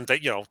 it is, and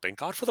thank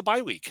God for the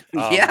bye week,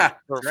 Yeah. That's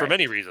for right.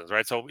 many reasons,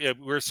 right? So yeah,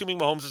 we're assuming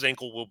Mahomes'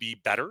 ankle will be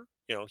better.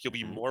 He'll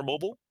be Mhm. more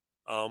mobile.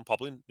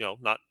 Probably,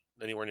 not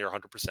anywhere near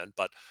 100%,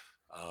 but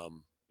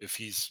if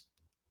he's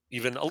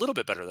even a little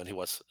bit better than he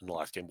was in the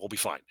last game, we'll be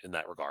fine in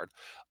that regard.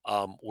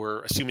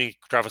 We're assuming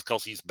Travis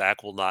Kelsey's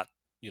back will not,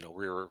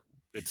 rear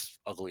its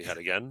ugly head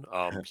again.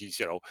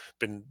 He's,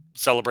 been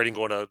celebrating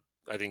going to,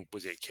 I think,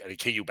 was it at a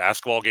KU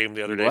basketball game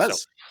the He other day. So,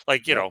 was.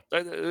 like, Yep.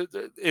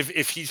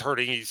 if he's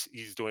hurting,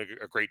 he's doing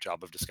a great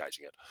job of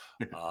disguising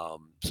it.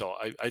 So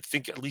I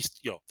think at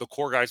least, the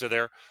core guys are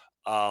there.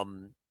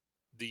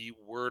 The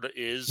word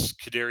is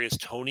Kadarius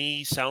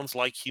Toney sounds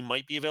like he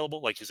might be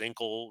available. Like his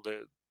ankle,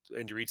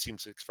 Andy Reid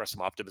seems to express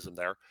some optimism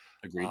there.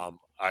 Agreed.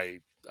 I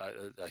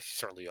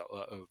certainly a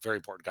very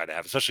important guy to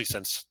have, especially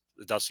since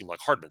it does seem like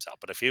Hardman's out.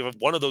 But if you have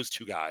one of those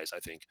two guys, I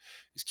think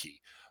is key.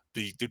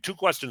 The two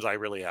questions I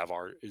really have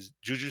are: is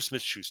Juju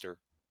Smith-Schuster,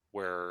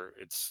 where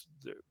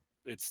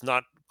it's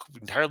not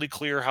entirely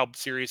clear how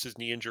serious his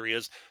knee injury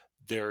is.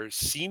 There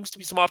seems to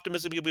be some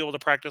optimism he'll be able to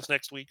practice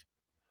next week.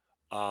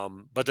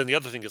 But then the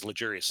other thing is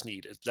L'Jarius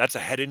Sneed. That's a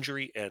head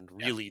injury, and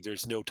Yeah. really,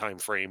 there's no time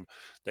frame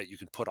that you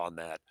can put on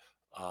that,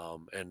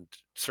 and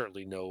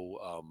certainly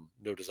no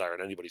desire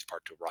on anybody's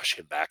part to rush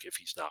him back if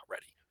he's not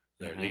ready.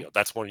 Mhm.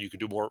 That's one you can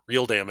do more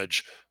real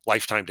damage,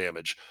 lifetime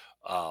damage.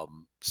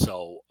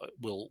 So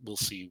we'll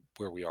see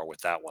where we are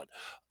with that one.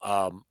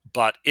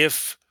 But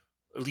if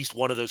at least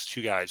one of those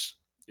two guys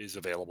is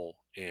available,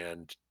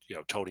 and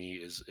Tony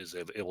is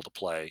able to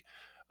play,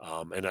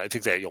 and I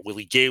think that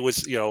Willie Gay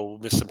was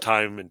missed some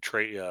time, and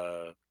Trey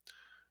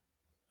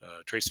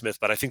Smith,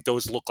 but I think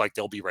those look like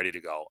they'll be ready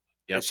to go.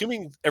 Yep.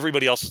 Assuming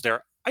everybody else is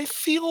there, I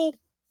feel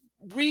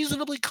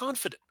reasonably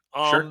confident.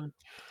 Sure.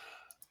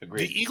 The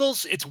Agreed.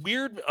 Eagles, it's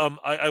weird.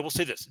 I will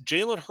say this: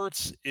 Jalen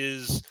Hurts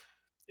is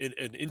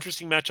an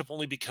interesting matchup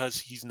only because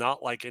he's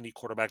not like any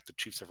quarterback the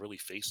Chiefs have really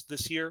faced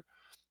this year.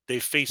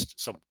 They've faced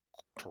some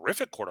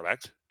terrific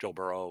quarterbacks: Joe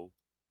Burrow,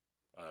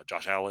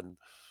 Josh Allen,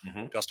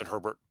 Mhm. Justin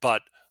Herbert,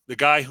 but the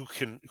guy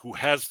who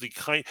has the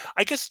kind.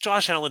 I guess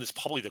Josh Allen is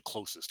probably the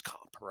closest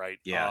comp, right?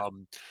 Yeah.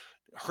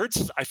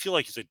 Hurts, I feel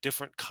like he's a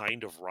different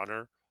kind of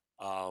runner.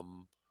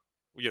 Um,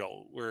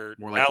 where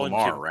More like Allen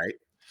Lamar, can right?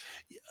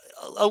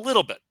 a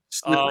little bit.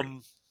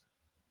 Slippery.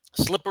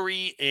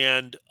 Slippery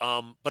and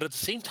but at the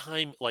same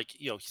time, like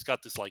he's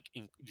got this like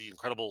the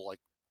incredible like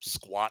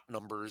squat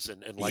numbers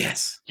and like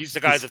Yes. he's the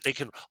guy that they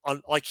can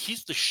like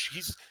he's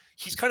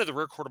kind of the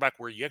rare quarterback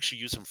where you actually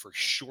use him for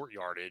short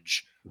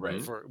yardage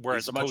Right. for He's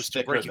whereas much opposed to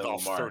thicker breaking than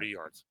off Lamar. 30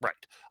 yards, right?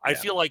 I Yeah.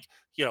 feel like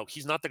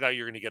he's not the guy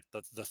you're going to get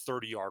the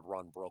 30-yard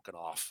run broken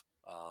off,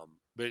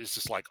 but it's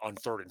just like on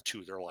 3rd and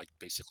 2 they're like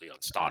basically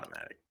unstoppable.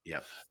 Automatic.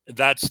 Yep.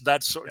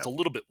 It's Yep. a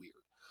little bit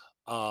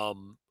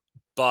weird,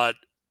 but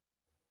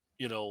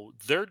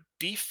their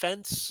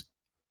defense,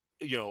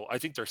 I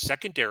think their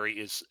secondary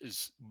is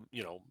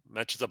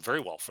matches up very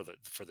well for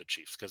the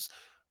Chiefs because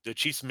the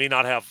Chiefs may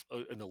not have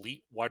an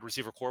elite wide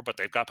receiver core, but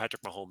they've got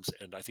Patrick Mahomes,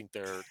 and I think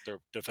their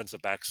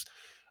defensive backs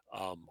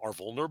are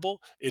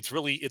vulnerable. It's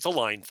a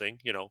line thing.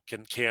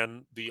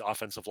 Can the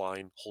offensive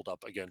line hold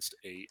up against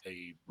a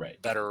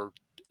Right. better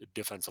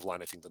defensive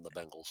line, I think, than the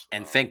Bengals?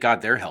 And thank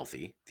God they're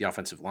healthy. The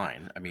offensive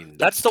line. I mean,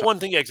 That's the one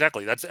thing. Yeah,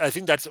 exactly. I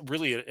think that's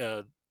really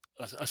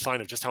a sign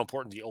of just how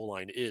important the O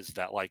line is.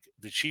 That like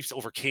the Chiefs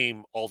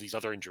overcame all these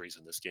other injuries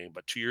in this game,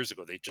 but 2 years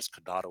ago they just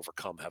could not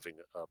overcome having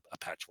a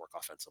patchwork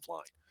offensive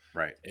line.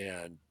 right.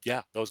 And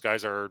yeah, those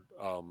guys are,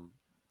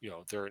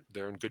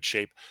 they're in good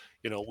shape.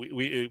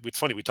 It's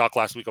funny. We talked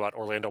last week about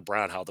Orlando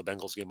Brown, how the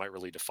Bengals game might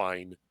really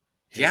define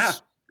his Yeah.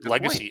 Good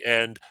legacy, point.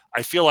 and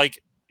I feel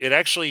like it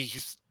actually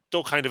he's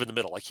still kind of in the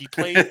middle. Like he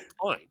played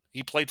fine.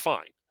 He played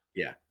fine.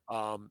 Yeah.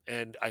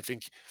 And I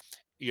think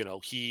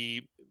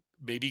he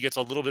maybe gets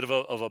a little bit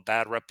of a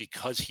bad rep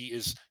because he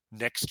is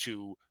next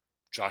to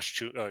Joe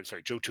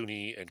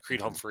Tooney and Creed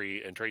Mhm.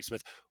 Humphrey and Trey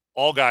Smith,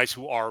 all guys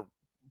who are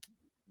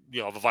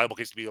have a viable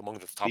case to be among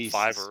the top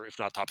 5 Beasts. or if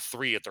not top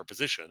 3 at their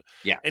position.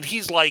 Yeah. And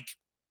he's like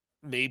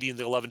maybe in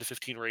the 11 to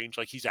 15 range,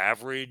 like he's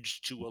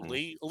average to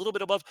Mhm. a little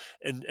bit above.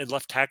 And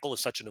left tackle is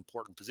such an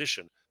important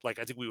position. Like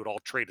I think we would all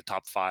trade a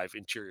top 5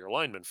 interior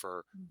lineman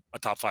for a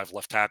top 5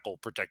 left tackle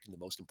protecting the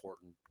most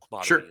important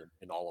commodity Sure.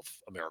 in all of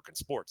American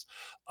sports.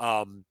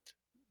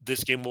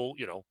 This game we'll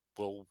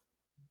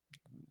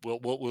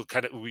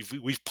kind of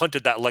we've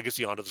punted that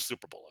legacy onto the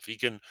Super Bowl. If he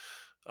can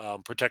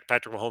protect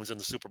Patrick Mahomes in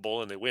the Super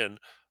Bowl and they win,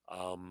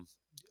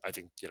 I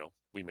think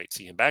we might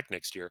see him back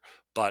next year.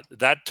 But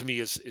that to me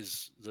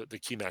is the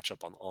key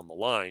matchup on the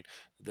line.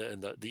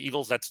 The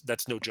Eagles,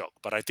 that's no joke.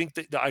 But I think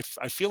that I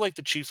feel like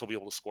the Chiefs will be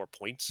able to score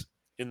points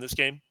in this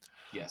game.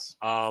 Yes.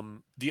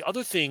 The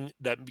other thing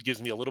that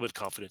gives me a little bit of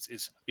confidence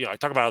is, I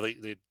talk about how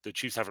the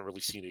Chiefs haven't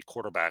really seen a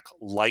quarterback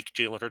like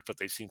Jalen Hurts, but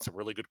they've seen some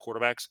really good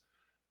quarterbacks.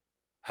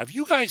 Have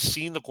you guys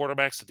seen the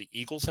quarterbacks that the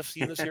Eagles have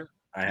seen this year?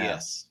 I have.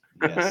 Yes.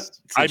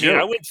 Yes. It's a I mean, I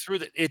joke. went through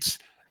that. It's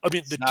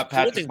the not one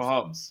Patrick thing,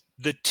 Mahomes.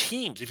 the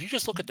teams, if you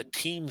just look at the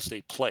teams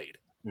they played,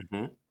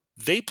 Mhm.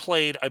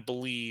 I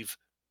believe,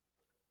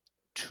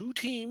 2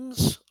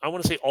 teams, I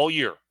want to say all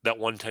year that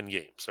won 10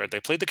 games, right? They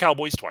played the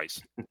Cowboys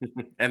twice.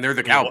 And they're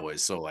the I mean,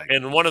 Cowboys, so like,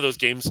 and in one of those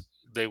games,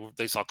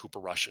 they saw Cooper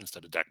Rush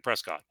instead of Dak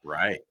Prescott.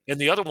 right. And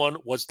the other one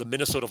was the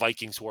Minnesota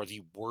Vikings, who are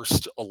the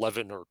worst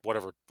 11 or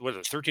whatever,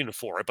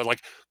 13-4, right? But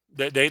like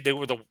they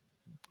were the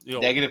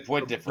Negative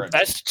point the differential.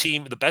 best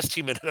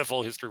team in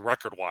NFL history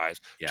record wise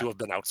Yeah. to have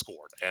been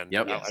outscored. And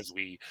Yep. Yes. as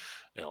we,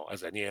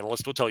 as any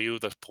analyst will tell you,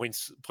 the point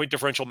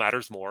differential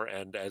matters more.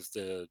 And as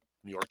the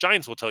New York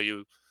Giants will tell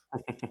you,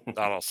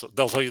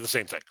 they'll tell you the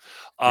same thing.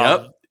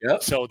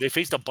 Yep. So they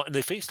faced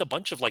a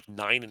bunch of like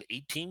 9 and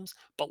 8 teams,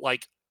 but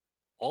like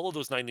all of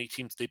those 9 and 8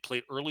 teams they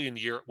played early in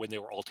the year when they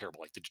were all terrible.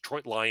 Like the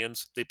Detroit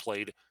Lions, they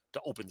played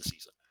to open the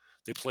season.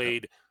 They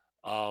played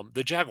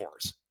the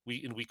Jaguars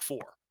in week 4.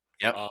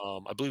 Yep.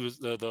 I believe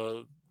it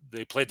was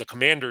they played the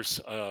Commanders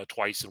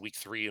twice in week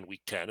 3 and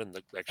week 10, and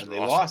And they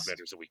lost lost. the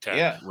Commanders in week 10.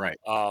 Yeah. Right.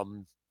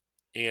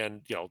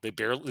 And they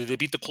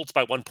beat the Colts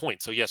by 1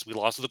 point. So yes, we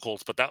lost to the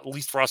Colts, but that, at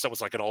least for us, that was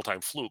like an all-time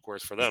fluke.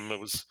 Whereas for them, it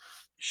was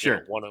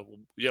Sure.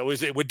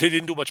 they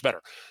didn't do much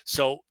better.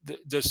 So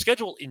the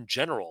schedule in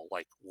general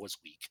was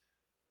weak,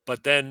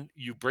 but then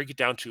you break it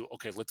down to,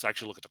 okay, let's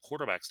actually look at the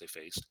quarterbacks they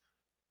faced,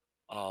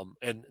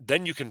 and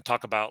then you can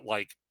talk about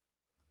like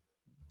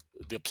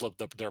their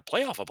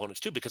playoff opponents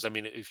too. Because I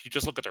mean, if you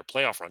just look at their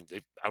playoff run,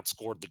 they've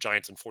outscored the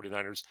Giants and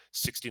 49ers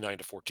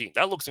 69-14.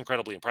 That looks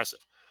incredibly impressive.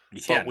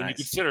 Yeah. But when you Nice.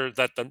 consider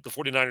that the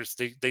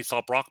 49ers, they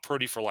saw Brock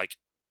Purdy for like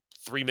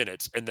 3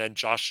 minutes and then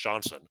Josh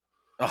Johnson,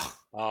 Oh,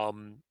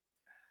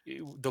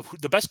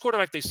 the best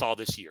quarterback they saw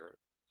this year,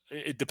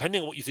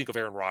 depending on what you think of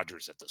Aaron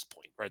Rodgers at this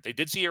point, right? They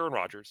did see Aaron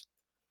Rodgers,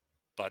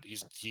 but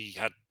he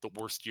had the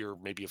worst year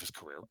maybe of his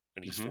career,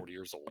 and he's 40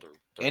 years old.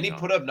 And he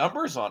put up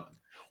numbers on him.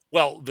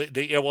 Well,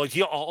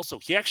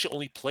 he actually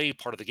only played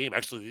part of the game.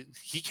 Actually,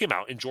 he came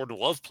out and Jordan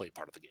Love played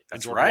part of the game.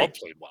 That's Jordan right. Love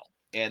played well.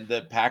 And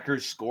the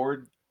Packers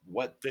scored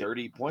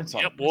 30 points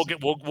on him.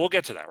 We'll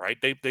get to that, right?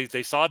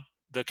 They saw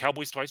the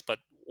Cowboys twice, but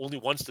only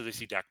once did they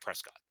see Dak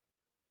Prescott.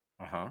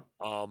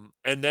 Uh-huh.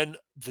 And then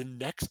the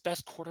next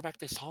best quarterback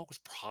they saw was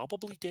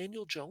probably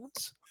Daniel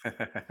Jones,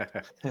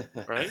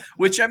 right?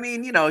 Which, I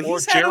mean, Or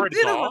he's had a Jared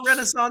bit of a Goff,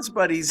 renaissance,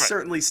 but he's right?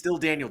 certainly still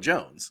Daniel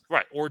Jones.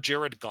 Right, or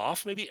Jared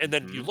Goff maybe. And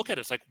then you Mhm. look at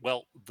it, it's like,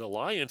 well, the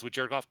Lions with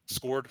Jared Goff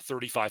scored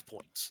 35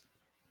 points.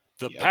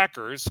 The Yep.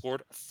 Packers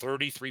scored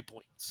 33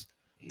 points.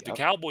 The Yep.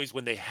 Cowboys,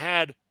 when they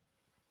had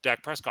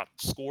Dak Prescott,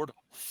 scored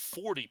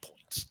 40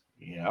 points.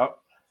 Yep.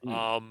 Hmm.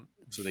 Um,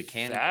 So they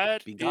can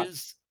that be got.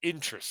 is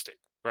interesting,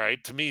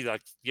 right? To me,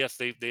 like, yes,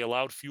 they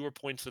allowed fewer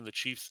points than the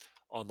Chiefs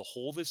on the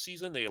whole this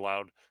season. They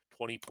allowed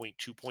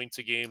 20.2 points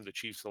a game. The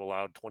Chiefs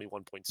allowed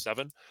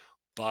 21.7.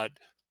 But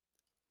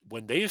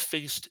when they have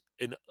faced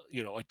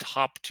a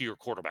top tier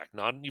quarterback,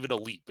 not even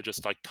elite, but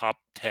just like top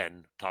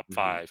 10, top Mhm.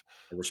 5,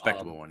 A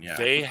respectable one, yeah.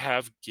 they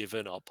have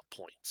given up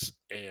points.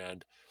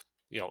 And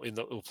in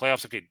the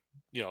playoffs, okay,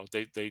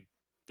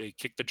 they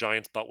kicked the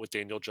Giants' butt with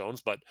Daniel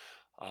Jones, but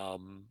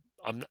um,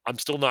 I'm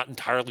still not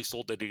entirely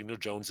sold that Daniel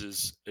Jones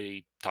is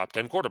a top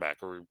 10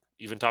 quarterback or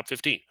even top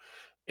 15.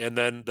 And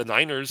then the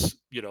Niners,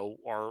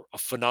 are a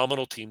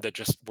phenomenal team that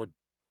just were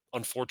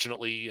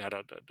unfortunately had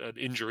an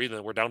injury.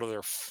 Then we're down to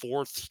their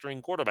fourth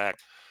string quarterback.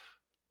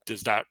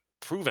 Does that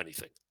prove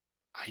anything?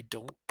 I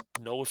don't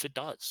know if it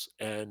does.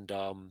 And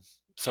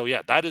so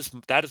yeah, that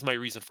is my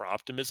reason for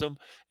optimism.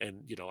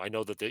 And I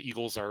know that the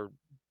Eagles are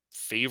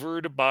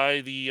favored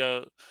by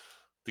the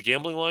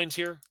gambling lines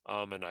here.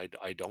 And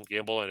I don't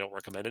gamble. I don't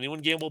recommend anyone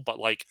gamble. But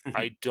like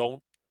I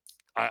don't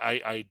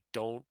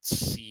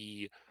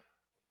see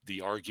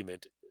the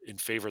argument in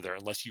favor there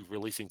unless you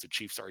really think the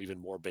Chiefs are even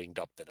more banged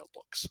up than it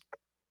looks.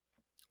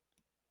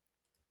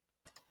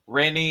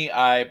 Randy,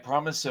 I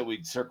promised that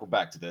we'd circle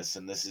back to this,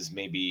 and this is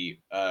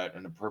maybe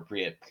an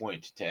appropriate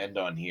point to end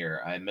on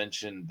here. I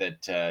mentioned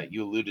that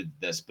you alluded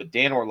to this, but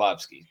Dan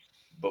Orlovsky,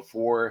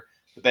 before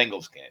the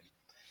Bengals game,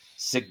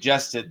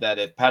 suggested that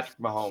if Patrick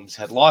Mahomes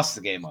had lost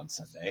the game on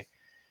Sunday,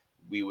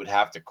 we would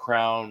have to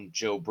crown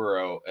Joe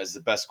Burrow as the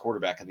best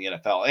quarterback in the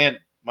NFL. And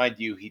mind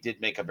you, he did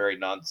make a very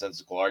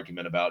nonsensical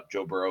argument about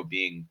Joe Burrow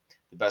being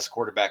the best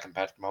quarterback and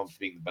Patrick Mahomes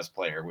being the best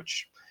player,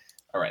 which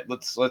all right,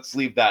 let's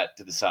leave that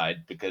to the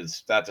side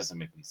because that doesn't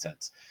make any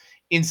sense.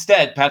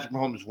 Instead, Patrick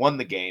Mahomes won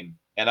the game,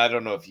 and I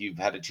don't know if you've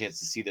had a chance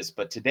to see this,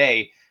 but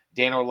today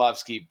Dan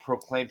Orlovsky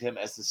proclaimed him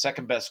as the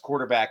second best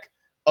quarterback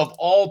of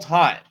all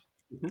time.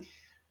 Mhm.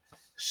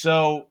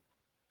 So,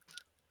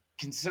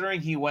 considering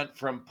he went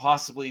from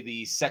possibly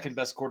the second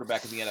best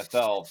quarterback in the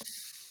NFL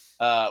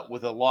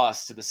with a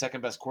loss to the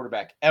second best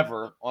quarterback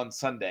ever on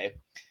Sunday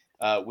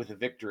with a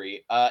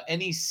victory,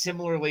 any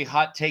similarly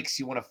hot takes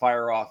you want to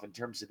fire off in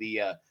terms of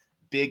the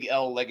Big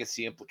L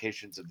legacy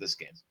implications of this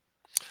game?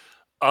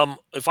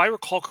 If I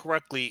recall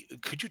correctly,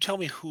 could you tell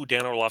me who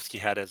Dan Orlovsky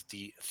had as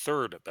the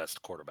third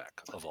best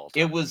quarterback of all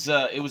time? It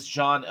was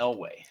John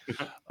Elway.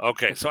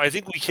 Okay, so I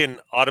think we can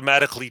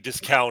automatically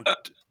discount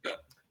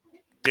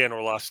Dan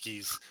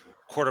Orlovsky's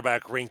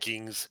quarterback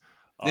rankings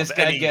This of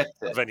guy any gets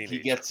it. of any He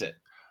nature. gets it.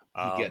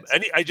 He gets it.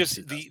 Any I Yes, he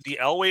just does. the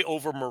Elway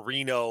over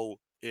Marino.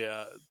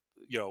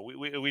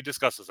 We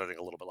discussed this I think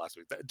a little bit last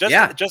week.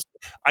 Yeah. Just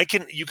I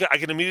can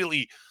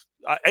immediately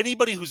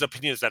anybody whose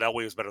opinion is that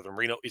Elway was better than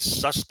Marino is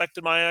suspect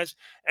in my eyes.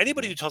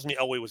 Anybody who tells me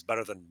Elway was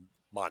better than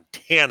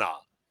Montana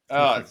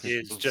Oh, it's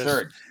is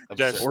absurd.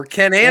 just Absurd. Or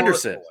Ken Or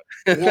Anderson.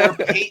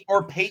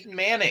 or Peyton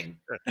Manning.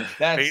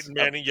 That's Peyton a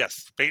Manning.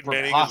 Yes, Peyton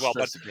Manning as well.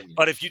 preposterous opinion.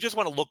 But if you just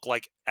want to look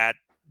like at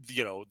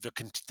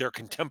their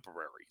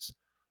contemporaries,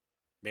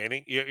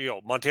 Manning,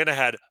 Montana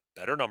had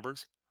better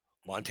numbers.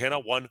 Montana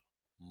won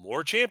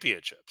more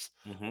championships.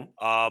 Mhm.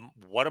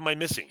 What am I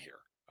missing here?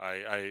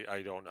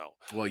 I don't know.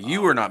 Well,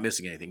 you are Um, not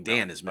missing anything. no,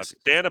 Dan is but missing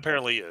Dan something.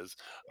 apparently is.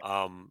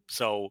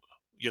 So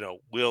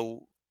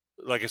we'll,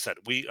 like I said,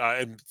 I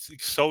am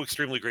so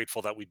extremely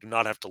grateful that we do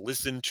not have to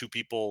listen to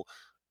people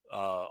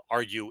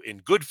argue in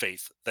good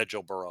faith that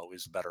Joe Burrow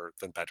is better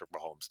than Patrick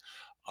Mahomes.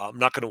 I'm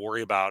not going to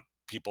worry about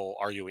people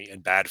arguing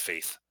in bad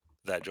faith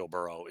that Joe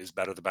Burrow is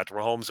better than Patrick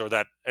Mahomes or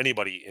that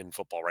anybody in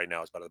football right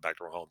now is better than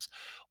Patrick Mahomes.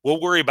 We'll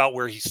worry about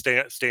where he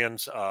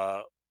stands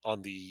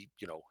on the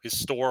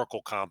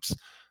historical comps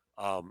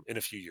in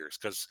a few years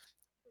because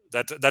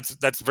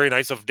that's very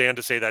nice of Dan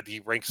to say that he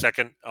ranks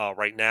second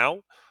right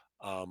now.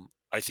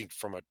 I think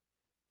from a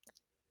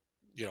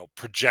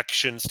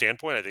projection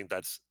standpoint, I think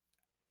that's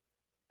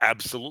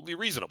absolutely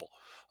reasonable.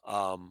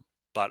 Um,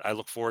 but I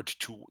look forward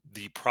to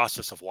the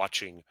process of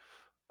watching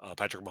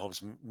Patrick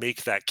Mahomes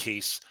make that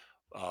case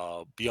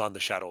beyond the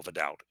shadow of a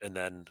doubt, and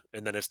then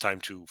it's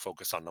time to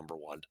focus on number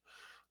one.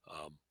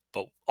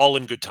 But all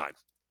in good time.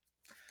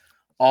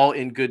 All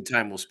in good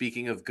time. Well,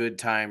 speaking of good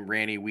time,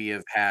 Randy, we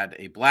have had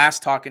a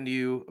blast talking to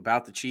you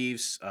about the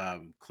Chiefs.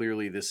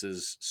 Clearly, this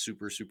is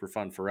super, super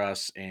fun for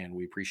us, and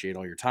we appreciate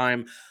all your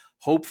time.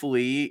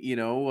 Hopefully,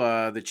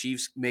 the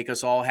Chiefs make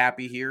us all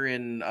happy here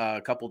in a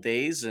couple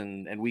days,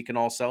 and we can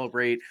all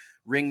celebrate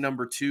ring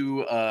number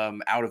 2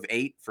 out of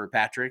 8 for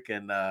Patrick,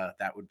 and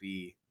that would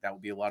be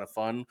a lot of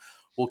fun.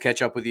 We'll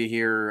catch up with you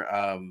here,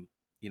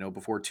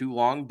 before too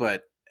long,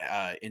 but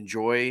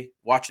enjoy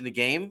watching the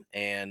game,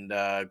 and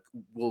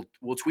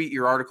we'll tweet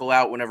your article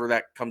out whenever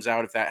that comes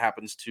out, if that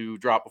happens to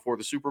drop before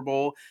the Super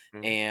Bowl.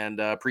 Mhm. And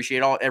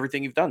appreciate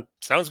everything you've done.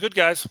 Sounds good,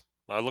 guys.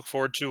 I look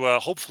forward to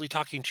hopefully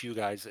talking to you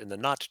guys in the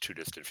not too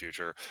distant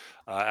future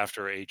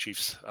after a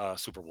Chiefs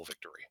Super Bowl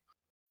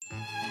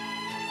victory.